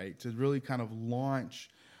differently, right? To really kind of launch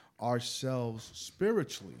ourselves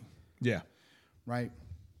spiritually. Yeah. Right?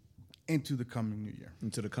 Into the coming new year.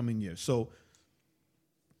 So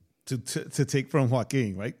to take from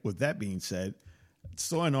Joaquin, right? With that being said, I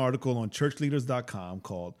saw an article on churchleaders.com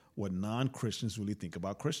called What Non-Christians Really Think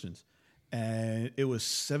About Christians. And it was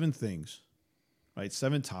 7 things, right?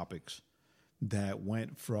 7 topics that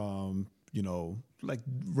went from,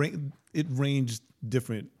 it ranged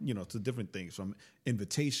different, to different things, from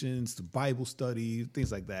invitations to Bible study,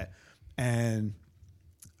 things like that. And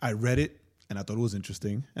I read it. And I thought it was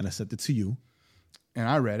interesting, and I sent it to you. And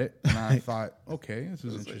I read it, and I thought, okay, this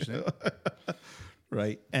is interesting.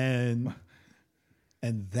 Right. And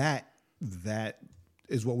that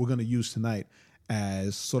is what we're going to use tonight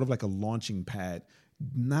as sort of like a launching pad,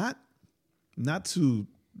 not to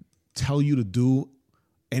tell you to do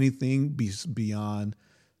anything beyond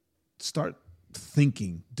start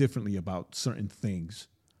thinking differently about certain things,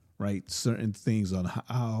 right? Certain things on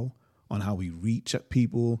how we reach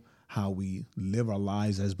people, how we live our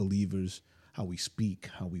lives as believers, how we speak,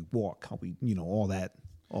 how we walk, how we, all that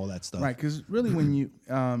stuff. Right, because really when you,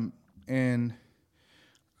 and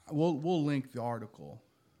we'll link the article.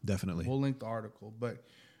 Definitely. We'll link the article. But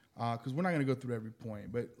because we're not going to go through every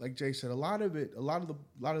point. But like Jay said, a lot of the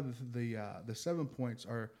 7 points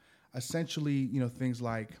are essentially, things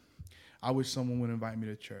like, I wish someone would invite me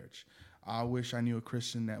to church. I wish I knew a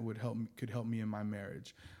Christian that could help me in my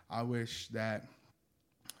marriage. I wish that,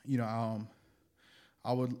 I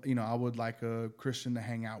would like a Christian to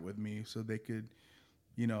hang out with me so they could,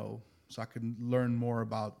 so I could learn more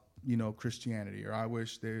about, Christianity. Or I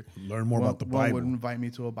wish they learn more about the Bible. Would invite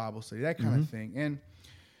me to a Bible study, that kind of thing. And,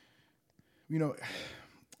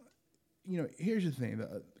 here's the thing,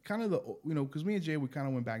 because me and Jay, we kind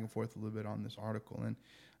of went back and forth a little bit on this article. And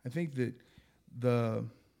I think that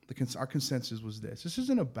our consensus was this. This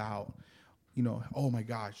isn't about, oh my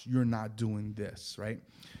gosh, you're not doing this, right?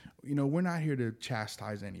 We're not here to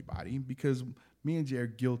chastise anybody, because me and Jay are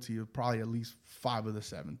guilty of probably at least 5 of the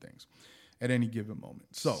 7 things at any given moment.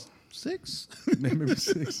 So 6, maybe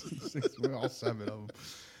 6. We're all 7 of them.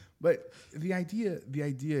 But the idea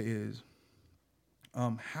is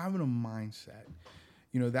having a mindset.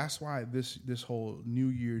 That's why this whole new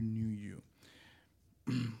year, new you.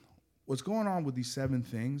 What's going on with these 7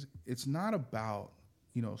 things? It's not about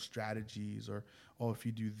strategies or, oh, if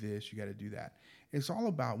you do this, you got to do that. It's all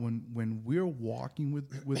about when we're walking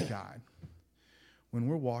with God, when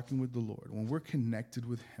we're walking with the Lord, when we're connected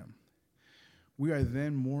with Him, we are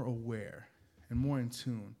then more aware and more in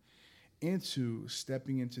tune into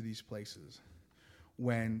stepping into these places.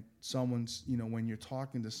 When someone's, when you're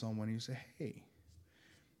talking to someone and you say, hey,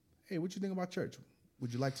 what you think about church?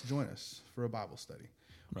 Would you like to join us for a Bible study?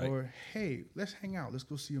 Right. Or, hey, let's hang out. Let's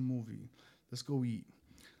go see a movie. Let's go eat.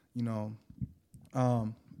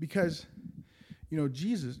 Because,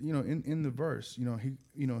 Jesus, in the verse,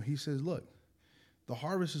 he says, look, the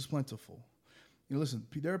harvest is plentiful. Listen,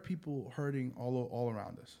 there are people hurting all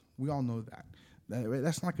around us. We all know that.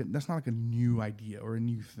 That's not like a new idea or a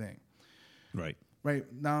new thing. Right. Right.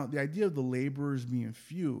 Now, the idea of the laborers being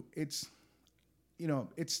few, this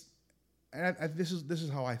is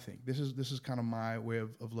how I think. This is kind of my way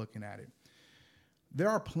of looking at it. There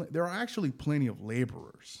are actually plenty of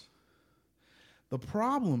laborers. The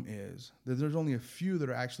problem is that there's only a few that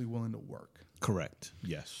are actually willing to work. Correct.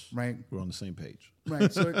 Yes. Right. We're on the same page.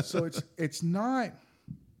 Right. So it's not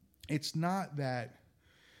that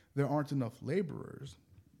there aren't enough laborers.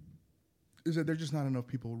 Is that there's just not enough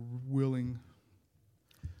people willing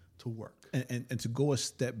to work. And to go a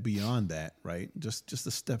step beyond that, right? Just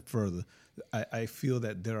a step further, I feel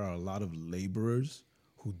that there are a lot of laborers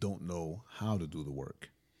who don't know how to do the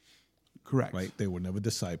work. Correct. Right? They were never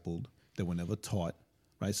discipled. They were never taught.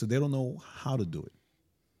 Right? So they don't know how to do it.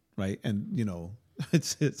 Right? And,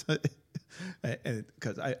 it's because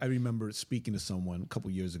I remember speaking to someone a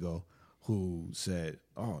couple years ago who said,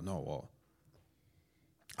 oh, no, well,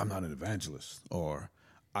 I'm not an evangelist, or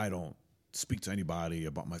I don't speak to anybody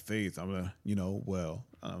about my faith. I'm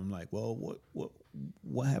like, well,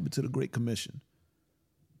 what happened to the Great Commission?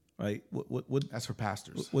 Right? What? That's for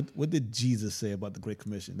pastors. What did Jesus say about the Great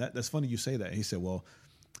Commission? That's funny you say that. He said, well,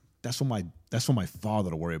 that's for my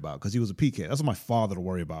father to worry about, because he was a PK. That's for my father to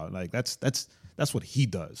worry about. Like that's what he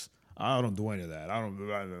does. I don't do any of that. I don't.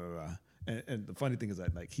 Blah, blah, blah. And the funny thing is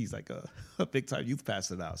that like he's like a big time youth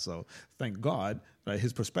pastor now. So thank God, right?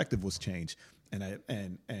 His perspective was changed,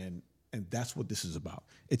 and that's what this is about.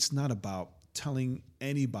 It's not about telling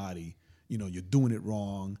anybody, you're doing it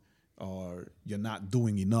wrong, or you're not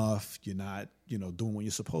doing enough. You're not, doing what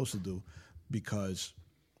you're supposed to do, because,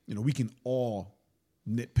 we can all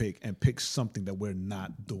nitpick and pick something that we're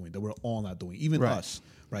not doing, that we're all not doing, even right. us,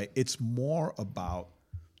 right? It's more about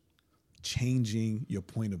changing your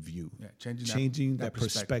point of view, changing that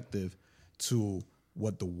perspective to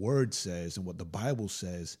what the Word says and what the Bible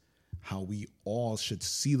says, how we all should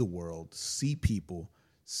see the world, see people,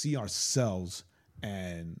 see ourselves,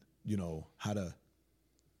 and, how to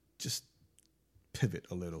just pivot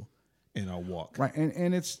a little in our walk. Right.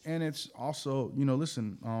 And it's also,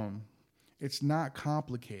 listen, it's not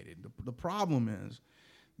complicated. The problem is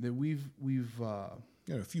that we've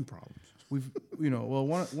there are a few problems. But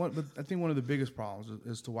I think one of the biggest problems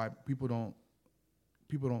as to why people don't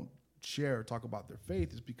share or talk about their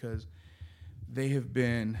faith is because they've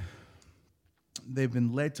been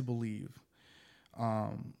led to believe,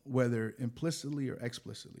 whether implicitly or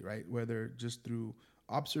explicitly, right? Whether just through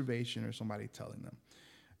observation or somebody telling them,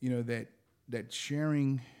 that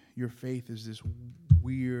sharing your faith is this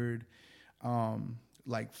weird,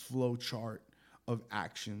 like flow chart of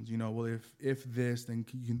actions. Well, if this, then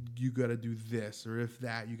you got to do this, or if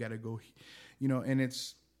that, you got to go, and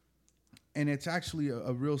it's actually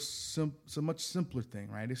a real much simpler thing,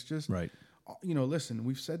 right? It's just, right. Listen,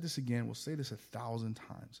 we've said this again. We'll say this 1,000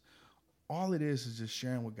 times. all it is just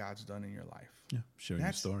sharing what God's done in your life. Yeah, sharing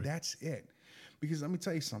your story. That's it. Because let me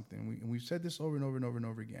tell you something. We've said this over and over and over and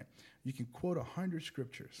over again. You can quote 100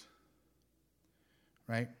 scriptures,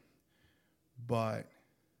 right? But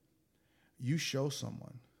you show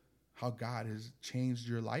someone how God has changed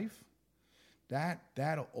your life,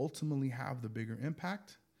 that'll ultimately have the bigger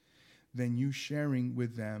impact than you sharing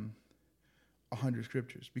with them 100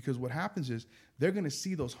 scriptures. Because what happens is they're going to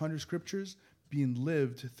see those 100 scriptures being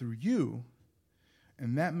lived through you,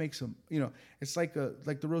 and that makes them, it's like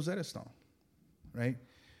the Rosetta Stone, right?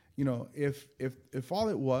 If all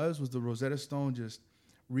it was the Rosetta Stone just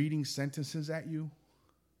reading sentences at you,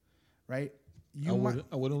 right? I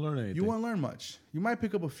wouldn't learn anything. You won't learn much. You might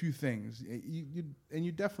pick up a few things, and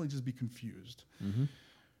you definitely just be confused,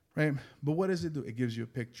 right? But what does it do? It gives you a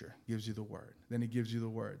picture, gives you the word, then it gives you the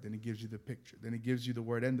word, then it gives you the picture, then it gives you the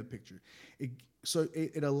word and the picture. So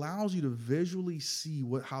it allows you to visually see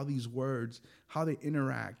how these words, how they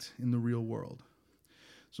interact in the real world.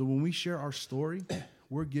 So when we share our story,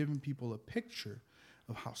 we're giving people a picture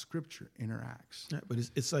of how Scripture interacts. Yeah, but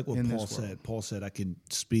it's like what Paul said. Paul said, I can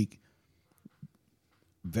speak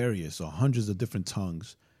various or hundreds of different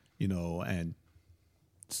tongues, and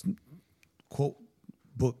quote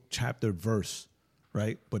book, chapter, verse,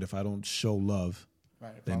 right? But if I don't show love,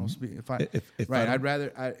 right? If I don't speak,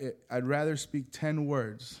 I'd rather speak 10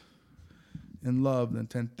 words in love than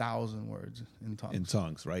 10,000 words in tongues. In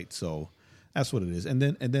tongues, right? So that's what it is. And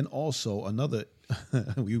then also another,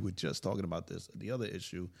 we were just talking about this. The other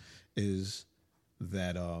issue is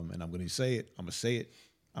that, and I'm going to say it. I'm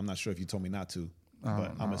not sure if you told me not to.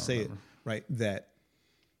 But I'm going to say it, right, that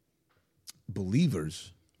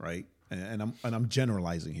believers, right, and I'm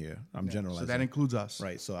generalizing here. I'm generalizing. So that includes us.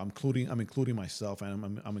 Right, so I'm including myself,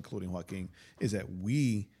 and I'm including Joaquin, is that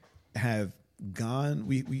we have gone,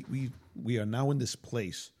 we are now in this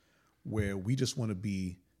place where we just want to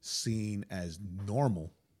be seen as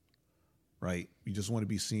normal, right? We just want to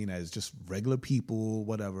be seen as just regular people,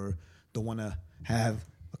 whatever. Don't want to have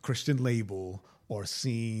a Christian label or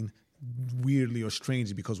seen weirdly or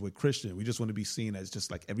strangely because we're Christian. We just want to be seen as just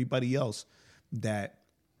like everybody else, that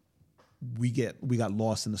we got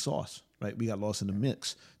lost in the sauce, right? We got lost in the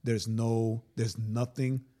mix. There's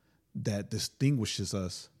nothing that distinguishes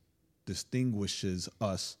us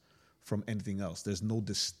from anything else. There's no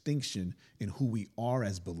distinction in who we are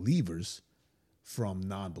as believers from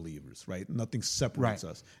non-believers, right? Nothing separates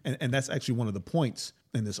us. And that's actually one of the points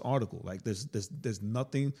in this article. Like there's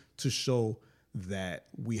nothing to show that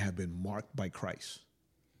we have been marked by Christ,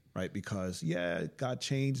 right? Because God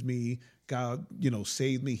changed me, God,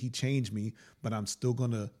 saved me, He changed me, but I'm still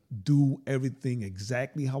gonna do everything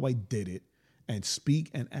exactly how I did it and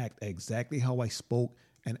speak and act exactly how I spoke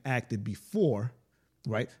and acted before,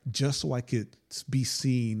 right? Just so I could be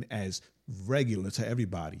seen as regular to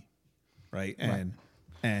everybody, right?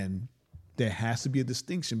 And there has to be a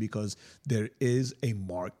distinction because there is a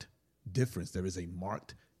marked difference. There is a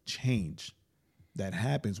marked change that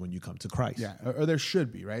happens when you come to Christ. Yeah, or there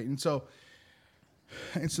should be, right? And so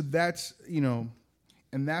that's, and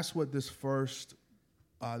that's what this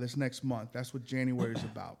next month, that's what January is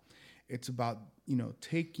about. It's about,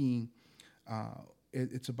 taking,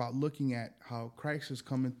 it's about looking at how Christ has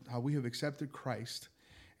come, how we have accepted Christ,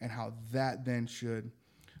 and how that then should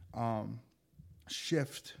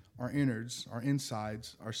shift our innards, our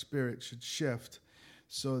insides, our spirit should shift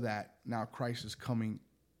so that now Christ is coming,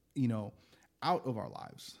 out of our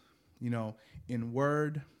lives, in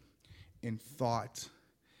word, in thought,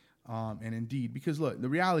 and in deed. Because look, the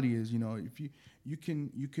reality is, if you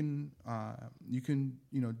can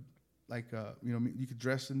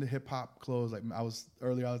dress in the hip hop clothes. Like I was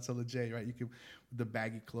telling Jay, right? You can, the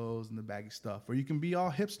baggy clothes and the baggy stuff, or you can be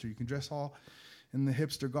all hipster. You can dress all in the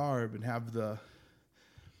hipster garb and have the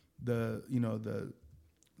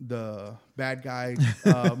bad guy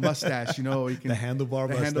mustache, or you can the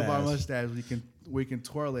handlebar mustache where you can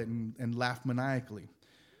twirl it and laugh maniacally.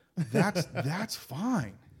 That's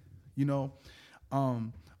fine, or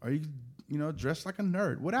you dress like a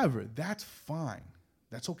nerd, whatever. That's fine.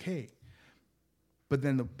 That's okay. But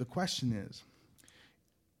then the question is,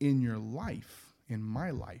 in your life, in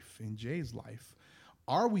my life, in Jay's life,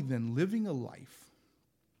 are we then living a life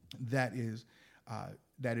that is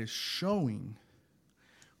showing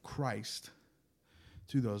Christ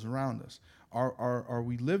to those around us? Are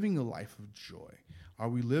we living a life of joy? Are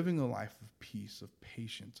we living a life of peace, of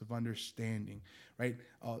patience, of understanding, right?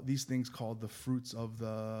 These things called the fruits of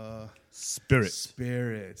the Spirit.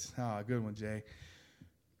 Good one, Jay.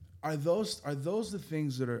 Are those the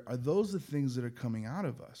things that are coming out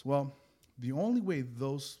of us? Well, the only way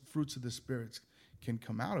those fruits of the Spirit can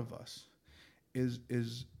come out of us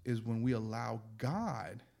is when we allow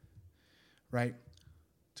God, right,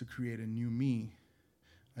 to create a new me,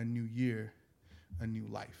 a new year, a new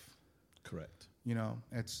life. Correct. You know,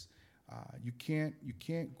 it's you can't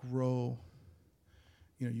grow,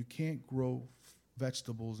 you can't grow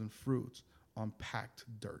vegetables and fruits on packed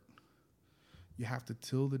dirt. You have to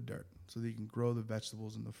till the dirt so that you can grow the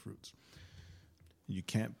vegetables and the fruits. You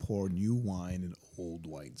can't pour new wine in old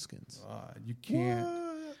wineskins. You can't.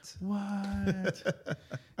 What?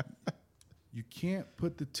 You can't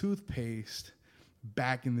put the toothpaste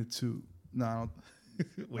back in the tube. No, I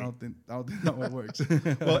don't think that one works.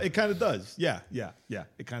 Well, it kind of does. Yeah.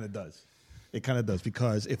 It kind of does. It kind of does,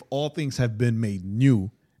 because if all things have been made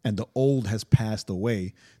new and the old has passed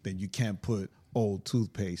away, then you can't put old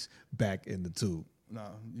toothpaste back in the tube. No,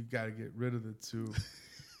 you got to get rid of the tube,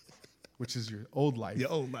 which is your old life.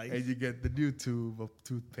 Your old life. And you get the new tube of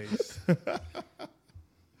toothpaste.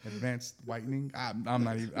 Advanced whitening. I'm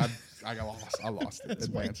not even. I lost it.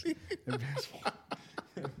 Advanced.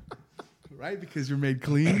 Right, because you're made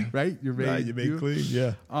clean. Right, you're made clean.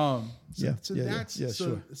 Yeah. So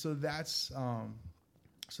that's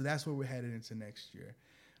where we're headed into next year,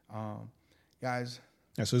 guys.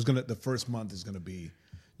 Yeah, so the first month is gonna be,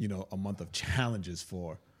 a month of challenges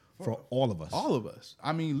for all of us. All of us.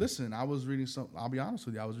 I mean, listen, I was reading some. I'll be honest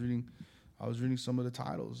with you. I was reading some of the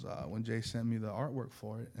titles when Jay sent me the artwork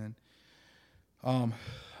for it, and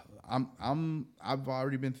I've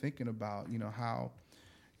already been thinking about how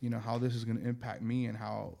this is going to impact me and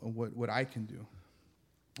what I can do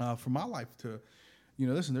for my life to,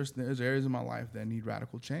 listen. There's areas in my life that need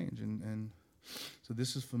radical change, and so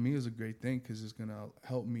this is for me is a great thing because it's going to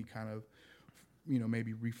help me kind of,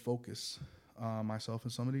 maybe refocus myself in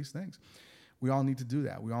some of these things. We all need to do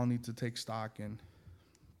that. We all need to take stock and.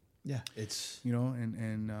 Yeah, it's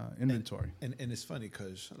and inventory. And it's funny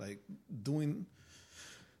because I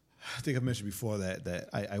think I mentioned before that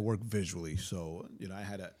I work visually, so I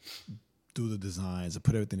had to do the designs and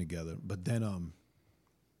put everything together. But then,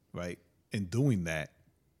 right, in doing that,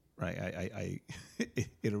 right, I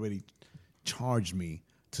it already charged me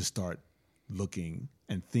to start looking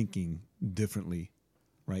and thinking differently,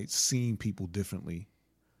 right, seeing people differently,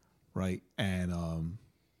 right, and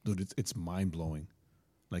dude, it's mind blowing.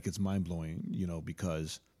 Like, it's mind blowing,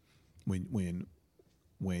 because when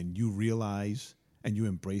you realize and you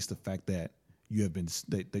embrace the fact that you have been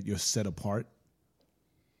that you're set apart,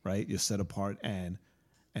 right? You're set apart, and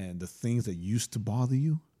the things that used to bother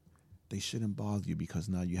you, they shouldn't bother you because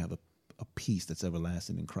now you have a peace that's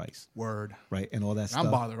everlasting in Christ. Word. Right, and all that stuff.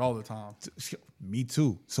 I'm bothered all the time. Me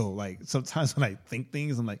too. So like sometimes when I think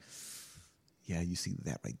things, I'm like, yeah, you see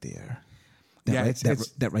that right there.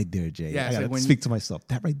 That right there, Jay. Yeah, I gotta speak to myself.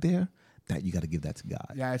 That right there, that you got to give that to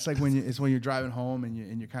God. Yeah, it's like when you're driving home and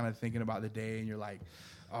you're kind of thinking about the day and you're like,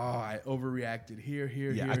 oh, I overreacted here.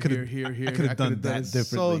 I could have done that differently.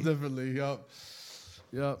 So differently.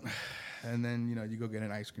 Yep. And then you go get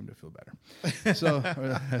an ice cream to feel better. So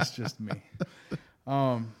that's just me.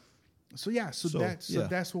 So that's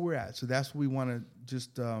where we're at. So that's what we want to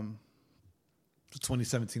just.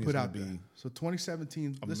 2017 is going to be so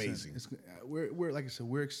 2017 amazing. Listen, we're like I said,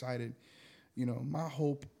 we're excited. My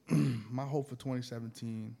hope for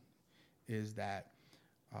 2017 is that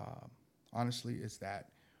honestly is that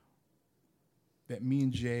me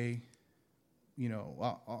and Jay,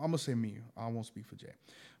 I'm gonna say me. I won't speak for Jay.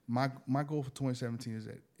 My goal for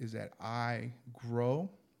 2017 is that I grow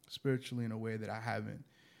spiritually in a way that I haven't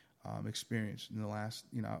experienced in the last.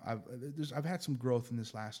 I've had some growth in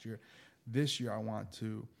this last year. This year, I want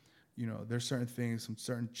to, there's certain things, some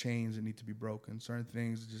certain chains that need to be broken, certain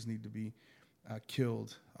things that just need to be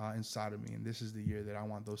killed inside of me. And this is the year that I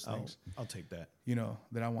want those things. I'll take that.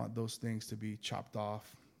 That I want those things to be chopped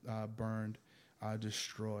off, burned,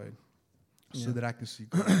 destroyed, so that I can see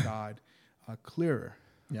God clearer.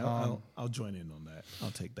 Yeah, I'll join in on that.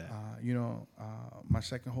 I'll take that. My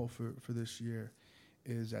second hope for this year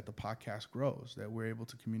is that the podcast grows, that we're able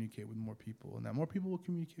to communicate with more people, and that more people will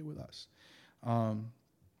communicate with us. And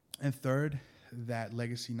third, that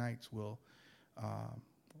Legacy Nights will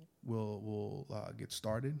get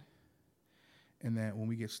started, and that when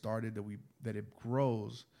we get started, that it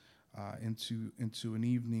grows into an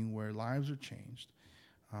evening where lives are changed,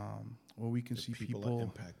 where we can see people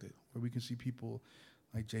impacted, where we can see people,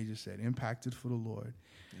 like Jay just said, impacted for the Lord.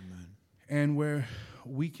 Amen. And where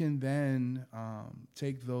we can then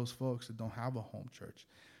take those folks that don't have a home church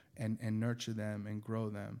and nurture them and grow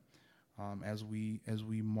them as we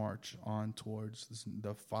march on towards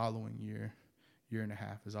the following year and a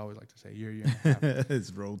half, as I always like to say, year and a half.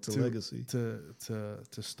 It's road to legacy. To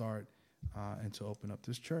start and to open up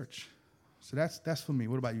this church. So that's for me.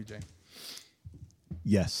 What about you, Jay?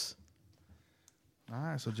 Yes. All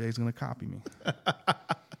right, so Jay's gonna copy me.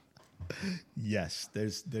 Yes.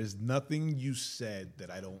 There's nothing you said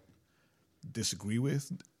that I don't disagree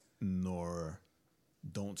with, nor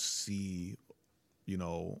don't see,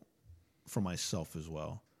 for myself as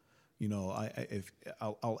well.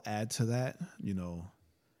 I'll add to that.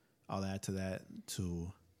 I'll add to that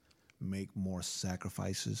to make more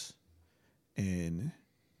sacrifices and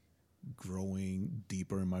growing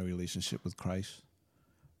deeper in my relationship with Christ.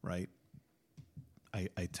 Right. I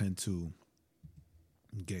tend to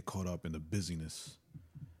get caught up in the busyness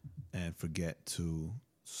and forget to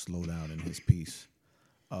slow down in His peace.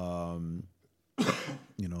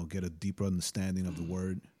 Get a deeper understanding of the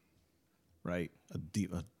Word, right? A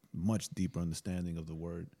much deeper understanding of the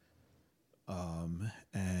Word,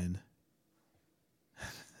 and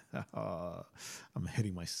I'm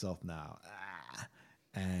hitting myself now,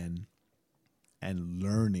 and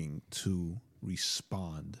learning to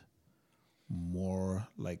respond more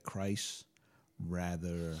like Christ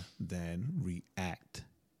rather than react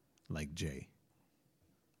like Jay.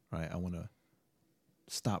 Right? I want to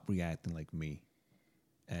stop reacting like me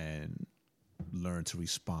and learn to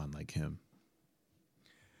respond like him.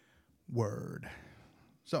 Word.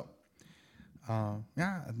 So, I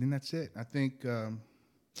think that's it. I think,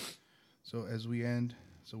 so as we end,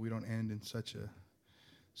 so we don't end in such a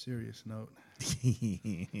serious note. Because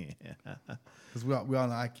we all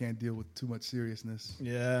know I can't deal with too much seriousness.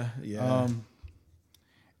 Yeah.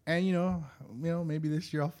 And maybe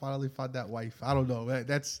this year I'll finally find that wife. I don't know.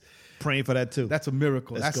 That's praying for that too. That's a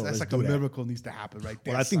miracle. Let's go. That's Let's like a do that. miracle needs to happen right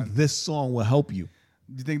there. Well, I think son. this song will help you.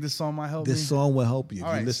 Do you think this song might help me? This song will help you. All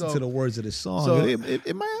If right, you listen so- to the words of this song, so- it might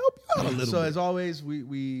help you out a little So bit. as always,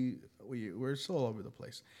 we're so all over the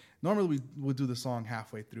place. Normally we'll do the song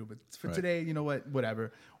halfway through, but for Right. today, you know what?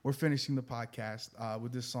 Whatever. We're finishing the podcast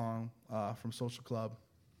with this song from Social Club.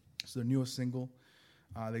 It's their newest single.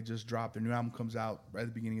 They just dropped. Their new album comes out right at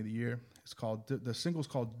the beginning of the year. It's called the single's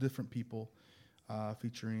called "Different People,"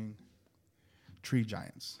 featuring Tree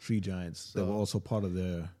Giants. Tree Giants. They So- were also part of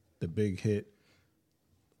the big hit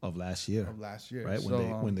of last year. Right?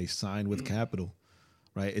 When they signed with Capitol.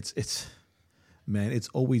 Right? It's man, it's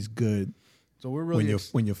always good So we're really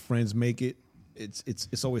when your friends make it.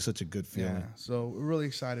 It's always such a good feeling. Yeah, so we're really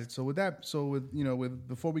excited. So with that, with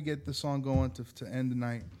before we get the song going to end the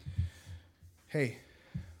night, hey,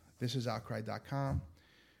 this is outcry.com.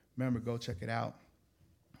 Remember, go check it out.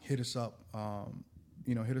 Hit us up.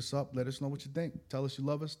 Hit us up. Let us know what you think. Tell us you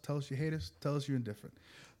love us. Tell us you hate us. Tell us you're indifferent.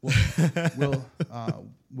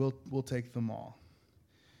 We'll take them all.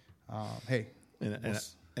 Hey,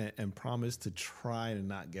 And promise to try to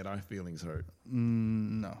not get our feelings hurt.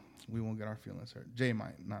 no, we won't get our feelings hurt. Jay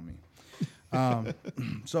might, not me.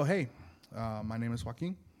 So hey, my name is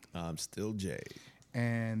Joaquin. I'm still Jay.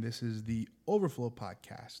 And this is the Overflow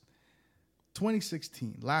Podcast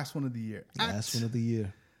 2016, last one of the year. Last one of the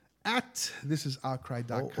year. At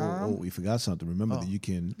thisisoutcry.com. We forgot something. Remember that you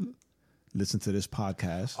can listen to this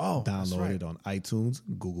podcast, that's download right. it on iTunes,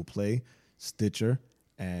 Google Play, Stitcher,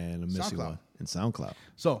 and I'm missing SoundCloud. one, and SoundCloud.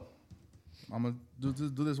 So I'm going to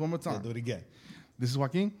do this one more time. Do it again. This is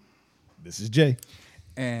Joaquin. This is Jay.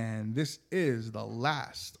 And this is the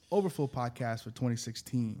last Overflow Podcast for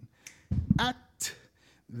 2016 at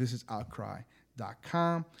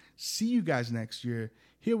thisisoutcry.com. See you guys next year.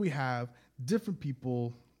 Here we have Different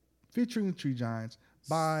People featuring the Tree Giants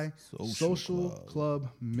by Social Club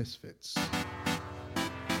Misfits.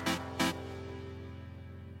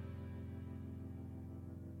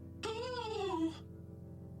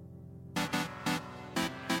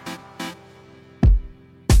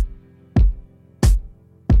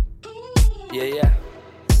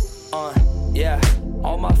 Yeah.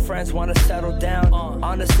 All my friends wanna settle down.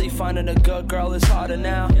 Honestly, finding a good girl is harder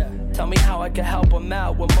now. Tell me how I can help them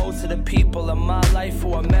out when most of the people in my life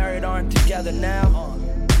who are married aren't together now.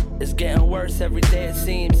 It's getting worse every day it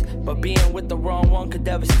seems, but being with the wrong one could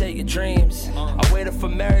devastate your dreams. I waited for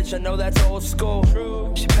marriage, I know that's old school.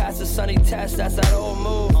 She passed the sunny test, that's that old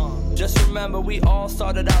move. Just remember we all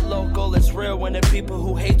started out local. It's real when the people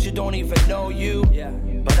who hate you don't even know you.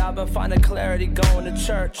 But I've been finding clarity going to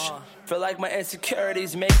church. Feel like my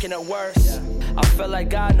insecurities making it worse. I feel like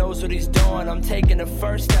God knows what he's doing. I'm taking the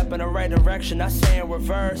first step in the right direction, not saying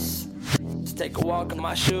reverse. Just take a walk in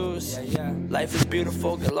my shoes. Life is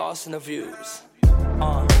beautiful, get lost in the views.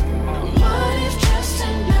 What if just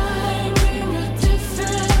tonight we were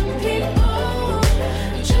different people?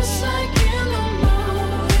 Just like in the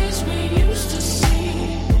movies we used to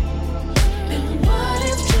see. And what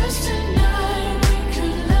if just tonight we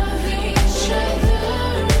could love each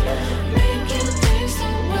other? Maybe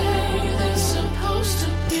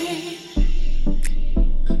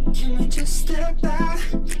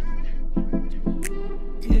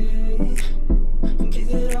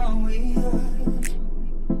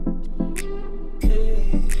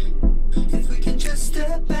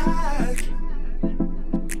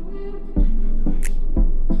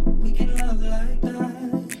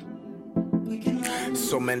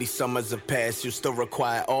many summers have passed, you still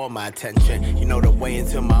require all my attention. You know the way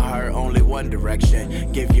into my heart, only one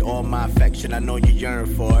direction. Give you all my affection, I know you yearn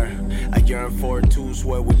for. I yearn for it too's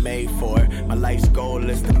what we made for. My life's goal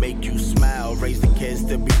is to make you smile. Raise the kids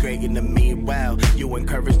to be great in the meanwhile. You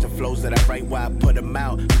encourage the flows that I write while I put them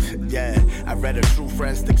out. Yeah, I read a true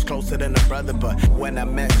friend sticks closer than a brother. But when I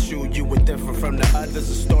met you, you were different from the others.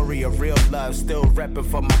 A story of real love, still repping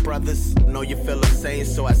for my brothers. Know you feel the same,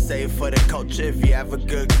 so I say it for the culture. If you have a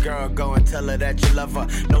good girl, go and tell her that you love her.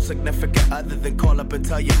 No significant other than call up and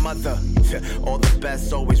tell your mother. All the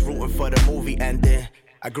best, always rooting for the movie ending.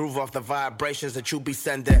 I groove off the vibrations that you be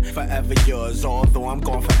sending. Forever yours, although I'm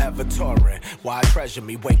gone forever touring. Why treasure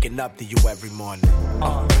me waking up to you every morning?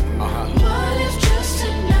 What